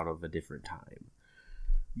came out of a different time.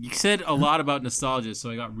 You said a lot about nostalgia, so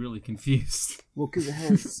I got really confused. Well, because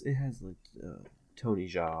it has like Tony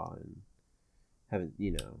Jaa and haven't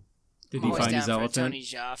Did he Always find down his for a elephant? Tony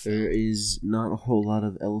Jaa film. there is not a whole lot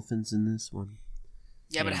of elephants in this one.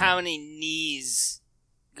 Yeah, but Yeah. how many knees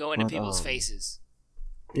go into But, people's faces?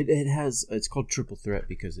 It's called Triple Threat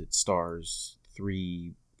because it stars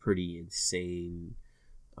 3 pretty insane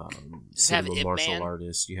Does it have cinema Ip martial Man?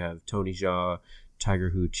 artists. You have Tony Jaa, Tiger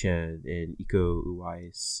Hu Chen, and Iko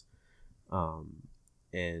Uwais.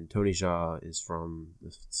 And Tony Jaa is from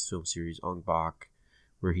the film series Ong Bak,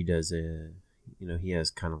 where he does he has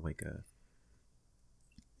kind of like a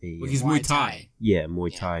Well, he's Muay Muay Thai. yeah,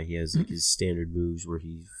 Muay Thai. He has like his standard moves where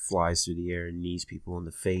he flies through the air and knees people in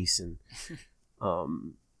the face. And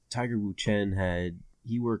Tiger Wu Chen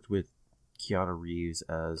he worked with Keanu Reeves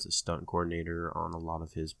as a stunt coordinator on a lot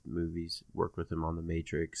of his movies. Worked with him on The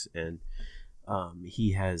Matrix, and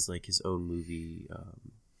he has like his own movie,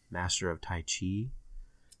 Master of Tai Chi.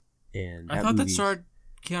 And I thought that starred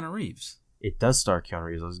Keanu Reeves. It does star Keanu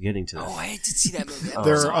Reeves. I was getting to that. Oh, I did see that movie. That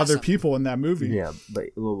There was are other awesome. people in that movie. Yeah, but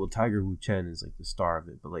well, Tiger Wu Chen is like the star of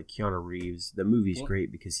it, but like Keanu Reeves, the movie's What?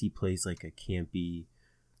 great because he plays like a campy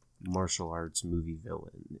martial arts movie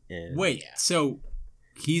villain. And Wait, Yeah. so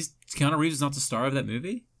Keanu Reeves is not the star of that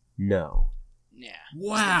movie? no, Yeah.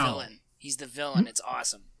 Wow. He's the villain. It's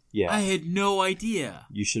awesome. yeah, I had no idea.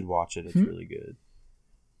 you should watch it. It's really good.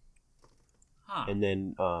 Huh. And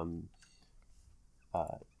then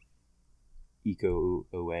Iko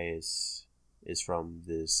Uwais is from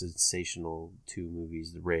the sensational 2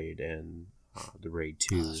 movies, The Raid and The Raid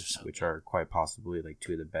 2, Oh, those are so which good. are quite possibly like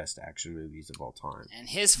 2 of the best action movies of all time. And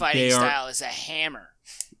his fighting They are- style is a hammer.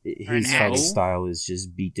 His No. fighting style is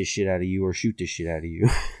just beat the shit out of you or shoot the shit out of you.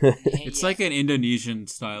 It's Yeah. like an Indonesian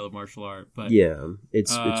style of martial art, but Yeah,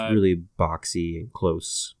 it's Uh, really boxy and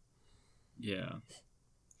close. yeah.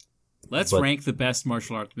 Let's But- rank the best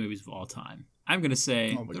martial arts movies of all time. I'm gonna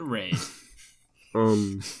say Oh my The Raid.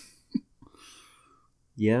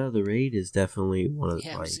 Yeah, The Raid is definitely one of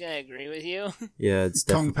Yeah, I'm like just gonna agree with you. yeah, it's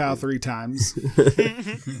Kung definitely Pao 3 times.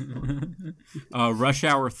 Rush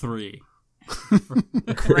Hour 3.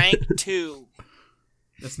 Crank 2.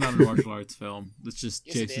 That's not a martial arts film. That's just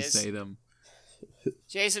Yes, it Jason is. Statham.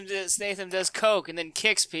 Jason Statham does coke and then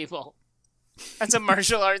kicks people. That's a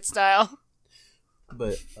martial arts style.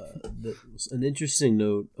 But an interesting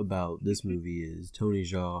note about this movie is Tony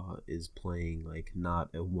Jaa is playing like not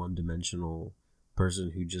a one-dimensional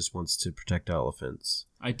person who just wants to protect elephants.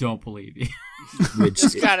 I don't believe you. Which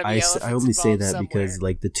There's gotta be I elephants only say involved that because somewhere.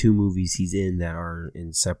 like the 2 movies he's in that are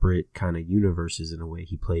in separate kind of universes in a way,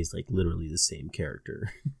 he plays like literally the same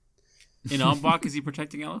character. In Ong Bak, is he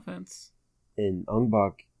protecting elephants? In Ong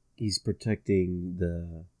Bak, he's protecting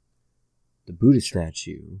the Buddha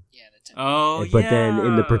statue. Yeah, the Oh, But yeah. then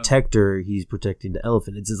in the Protector, he's protecting the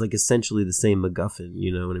elephant. It's just like essentially the same MacGuffin.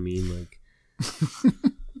 You know what I mean? Like,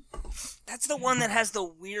 That's the one that has the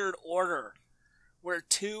weird order, where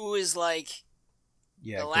 2 is like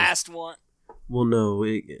yeah. the 'cause- last one. Well, no,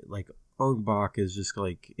 like Ong Bak is just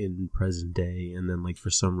like in present day, and then like for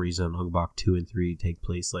some reason Ong Bak 2 and 3 take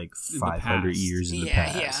place like In the 500 past. years in the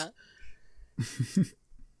Yeah, past. yeah.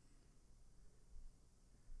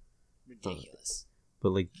 Ridiculous. But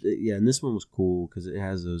like, yeah, and this one was cool because it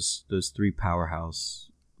has those 3 powerhouse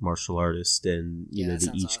martial artists, and you Yeah, know that they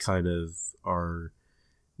sounds each awesome. kind of are,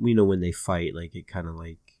 when they fight, like it kind of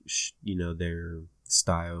like their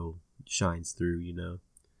style shines through.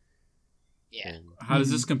 Yeah. And How does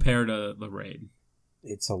this compare to The Raid?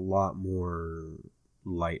 it's a lot more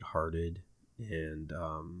lighthearted, and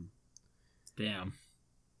Damn.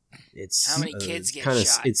 it's How many kids get kinda,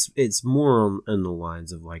 shot? It's more on the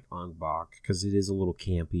lines of like Ong Bak because it is a little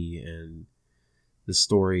campy, and the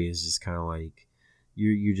story is just kind of like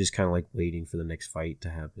you're just kind of like waiting for the next fight to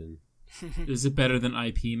happen. Is it better than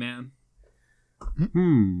IP Man?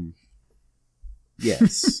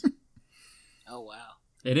 Yes, Oh wow.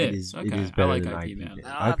 It is. Okay. It is I better like than IP IP Man. Man.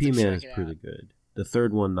 I'll have to IP Man check is it pretty out. good. The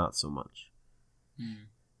third one, not so much, Hmm.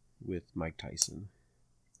 with Mike Tyson.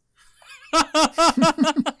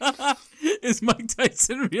 Is Mike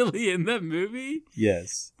Tyson really in that movie?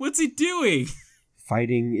 Yes, What's he doing?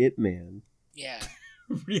 fighting Ip Man. Yeah.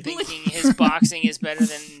 Really? Thinking his boxing is better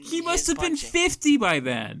than He must his have been punching. 50 by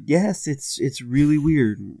then. Yes, it's really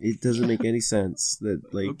weird. It doesn't make any sense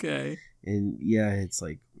that like, Okay. and yeah, it's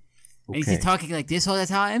like, okay. Is he talking like this all the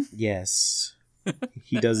time? Yes.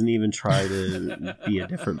 He doesn't even try to be a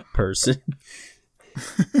different person.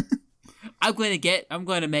 I'm going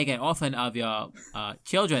to make an orphan of your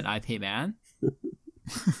children, IP Man.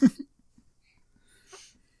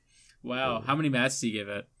 Wow. How many mats do you give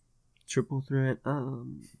it? triple threat.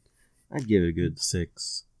 I'd give it a good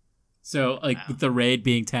 6. So, like, with the raid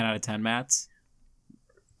being 10 out of 10 mats?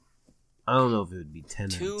 I don't know if it would be 10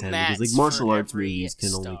 out Two of 10 mats because like martial for arts every movies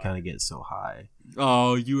can only star. kind of get so high.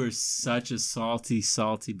 Oh, you are such a salty,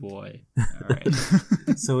 salty boy. All right.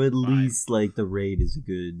 So at Fine. least like the raid is a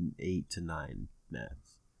good 8 to 9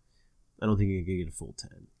 mats. I don't think you can get a full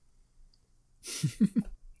 10.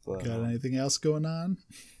 But, Got anything else going on?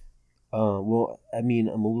 well, I mean,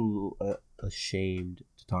 I'm a little ashamed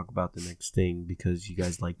to talk about the next thing because you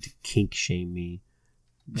guys like to kink shame me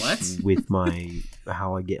What? with my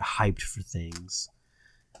how I get hyped for things.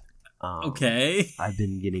 Okay. I've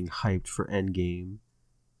been getting hyped for Endgame.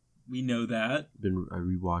 We know that. I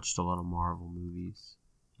rewatched a lot of Marvel movies.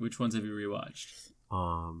 Which ones have you rewatched?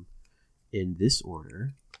 In this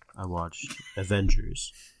order, I watched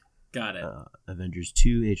Avengers, Got it. Avengers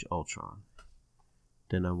 2: Age of Ultron.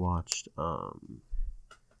 Then I watched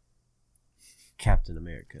Captain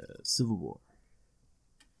America: Civil War.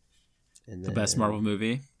 And The best Marvel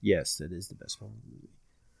movie? Yes, that is the best Marvel movie.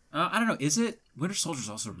 I don't know. Is it? Winter Soldier's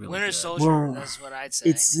also really Winter good. Soldier, Well, that's what I'd say.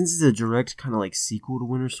 It's since it's a direct kind of like sequel to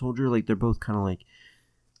Winter Soldier. Like they're both kind of like,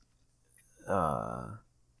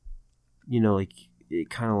 like it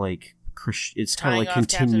kind of like it's kind of Tying like off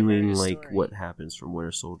Captain continuing America's like story. what happens from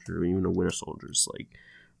Winter Soldier. Even though Winter Soldier's like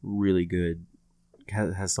really good,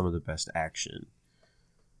 has some of the best action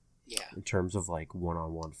Yeah, in terms of like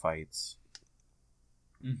one-on-one fights.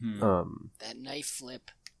 Mm-hmm. that knife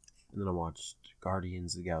flip. And then I watched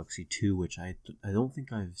Guardians of the Galaxy 2, which I don't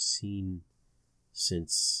think I've seen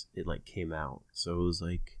since it like came out. So it was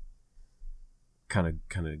like kind of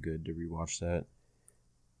good to rewatch that.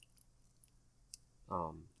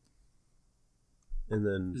 And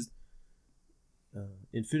then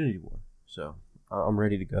Infinity War. So I'm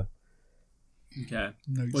ready to go. Okay.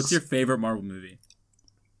 Nice. What's your favorite Marvel movie?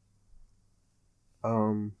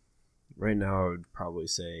 Right now I would probably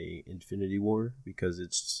say Infinity War because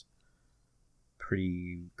it's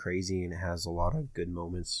pretty crazy and it has a lot of good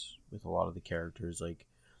moments with a lot of the characters, like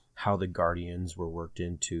how the Guardians were worked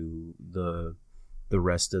into the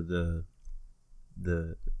rest of the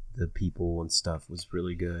people and stuff was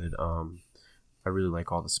really good. I really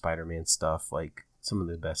like all the Spider-Man stuff, like some of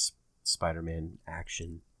the best Spider-Man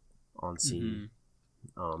action on scene.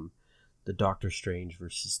 Mm-hmm. The Doctor Strange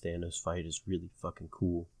versus Thanos fight is really fucking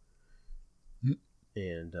cool.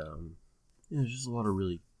 And there's just a lot of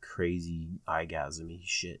really crazy eye-gasmy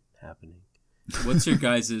shit happening. What's your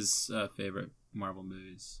guys' favorite Marvel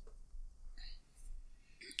movies?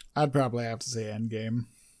 I'd probably have to say Endgame.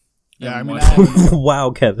 Yeah, I mean, watch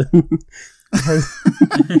Wow, Kevin.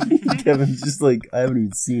 Kevin's just like, I haven't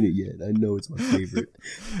even seen it yet. I know it's my favorite.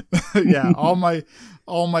 yeah, all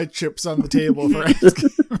my chips on the table for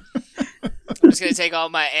Endgame. I'm just gonna take all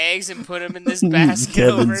my eggs and put them in this basket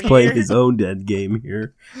over Kevin's playing here. his own dead game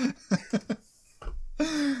here.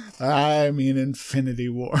 I mean, Infinity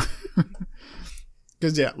War.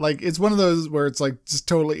 Because, yeah, like, it's one of those where it's, like, just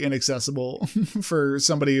totally inaccessible for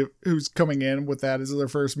somebody who's coming in with that as their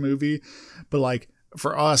first movie. But, like,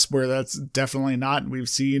 for us, where that's definitely not, we've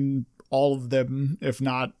seen all of them, if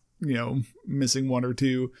not, missing one or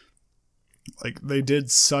two. Like, they did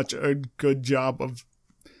such a good job of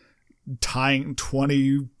tying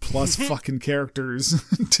 20 plus fucking characters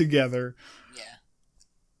together. Yeah.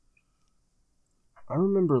 I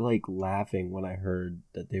remember, like, laughing when I heard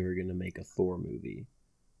that they were going to make a Thor movie.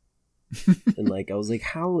 And, like, I was like,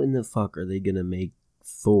 how in the fuck are they going to make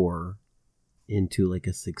Thor into, like,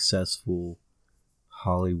 a successful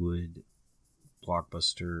Hollywood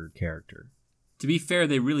blockbuster character? To be fair,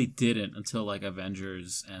 they really didn't until like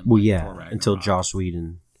Avengers and Well, like, yeah, Thor Ragnarok. until Joss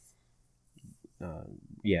Whedon.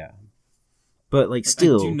 Yeah. But, like, Like,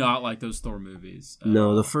 still... I do not like those Thor movies. at No,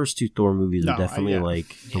 all. the first two Thor movies are definitely, like,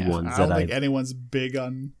 the Yeah, ones I that don't think I anyone's big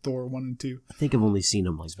on Thor 1 and 2. think I've only seen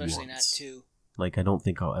them, like, Especially not once. 2. Like, I don't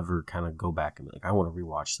think I'll ever kind of go back and be like, I want to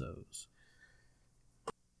rewatch those.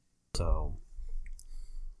 So,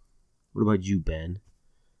 what about you, Ben?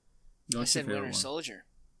 What's I your said favorite Winter one? Soldier.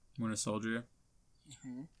 Winter Soldier.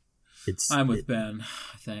 Mm-hmm. It's I'm with Ben.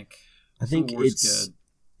 I think. I think Civil War's it's good.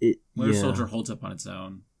 it. Winter Yeah. Soldier holds up on its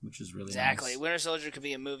own, which is really Exactly. nice. Winter Soldier could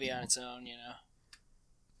be a movie on its own,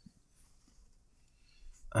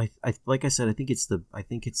 I like I said, I think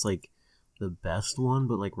it's like the best one,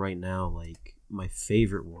 but like right now, like my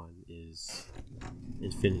favorite one is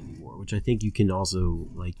Infinity War, which I think you can also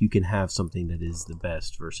like you can have something that is the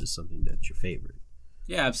best versus something that's your favorite.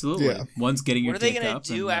 Yeah, absolutely. Yeah. One's getting your What are they dick gonna up,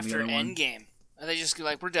 do and after the other one- Endgame? Are they just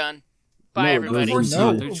like, we're done? No, Bye, it everybody. goes No,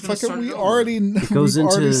 into- they're just gonna fucking start we it over. already goes we've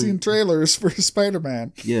already into- seen trailers for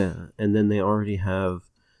Spider-Man. Yeah, and then they already have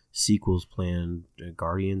sequels planned: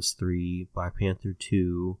 Guardians 3, Black Panther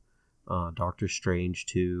 2, Doctor Strange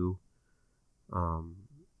 2.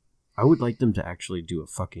 I would like them to actually do a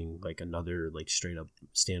fucking like another like straight up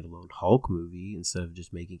standalone Hulk movie instead of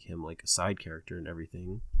just making him like a side character and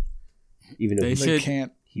everything. Even if They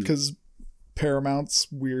can't because Paramount's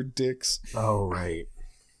weird dicks. Oh right.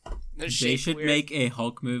 They're They shaped should weird. make a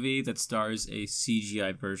Hulk movie that stars a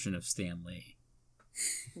CGI version of Stan Lee.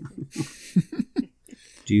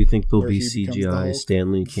 Do you think there'll Where be he becomes the CGI Hulk?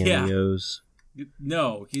 Stanley cameos?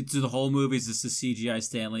 No, the whole movie is just a CGI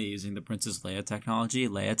Stan Lee using the Princess Leia technology,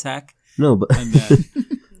 Leia Tech, No, but and then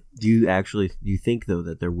do you think though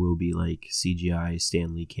that there will be like CGI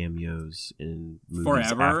Stanley cameos in movies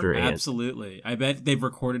forever, after Ant? Absolutely. I bet they've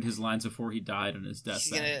recorded his lines before he died on his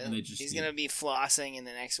deathbed, and they just he's gonna be flossing in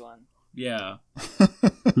the next one. yeah.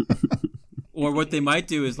 Or what they might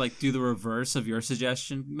do is like do the reverse of your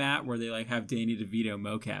suggestion, Matt, where they like have Danny DeVito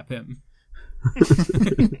mocap him.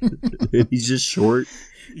 He's just short.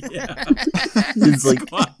 Yeah, He's like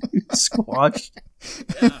squashed.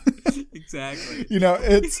 yeah, exactly. You know,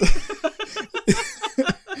 it's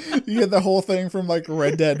you get the whole thing from like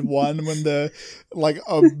Red Dead 1 when the like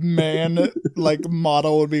a man like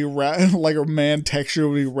model would be like a man texture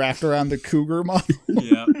would be wrapped around the cougar model,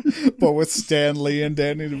 Yeah, but with Stan Lee and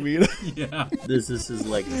Danny DeVito. yeah, This is his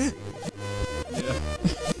legacy. yeah.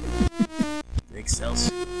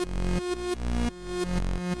 Excelsior.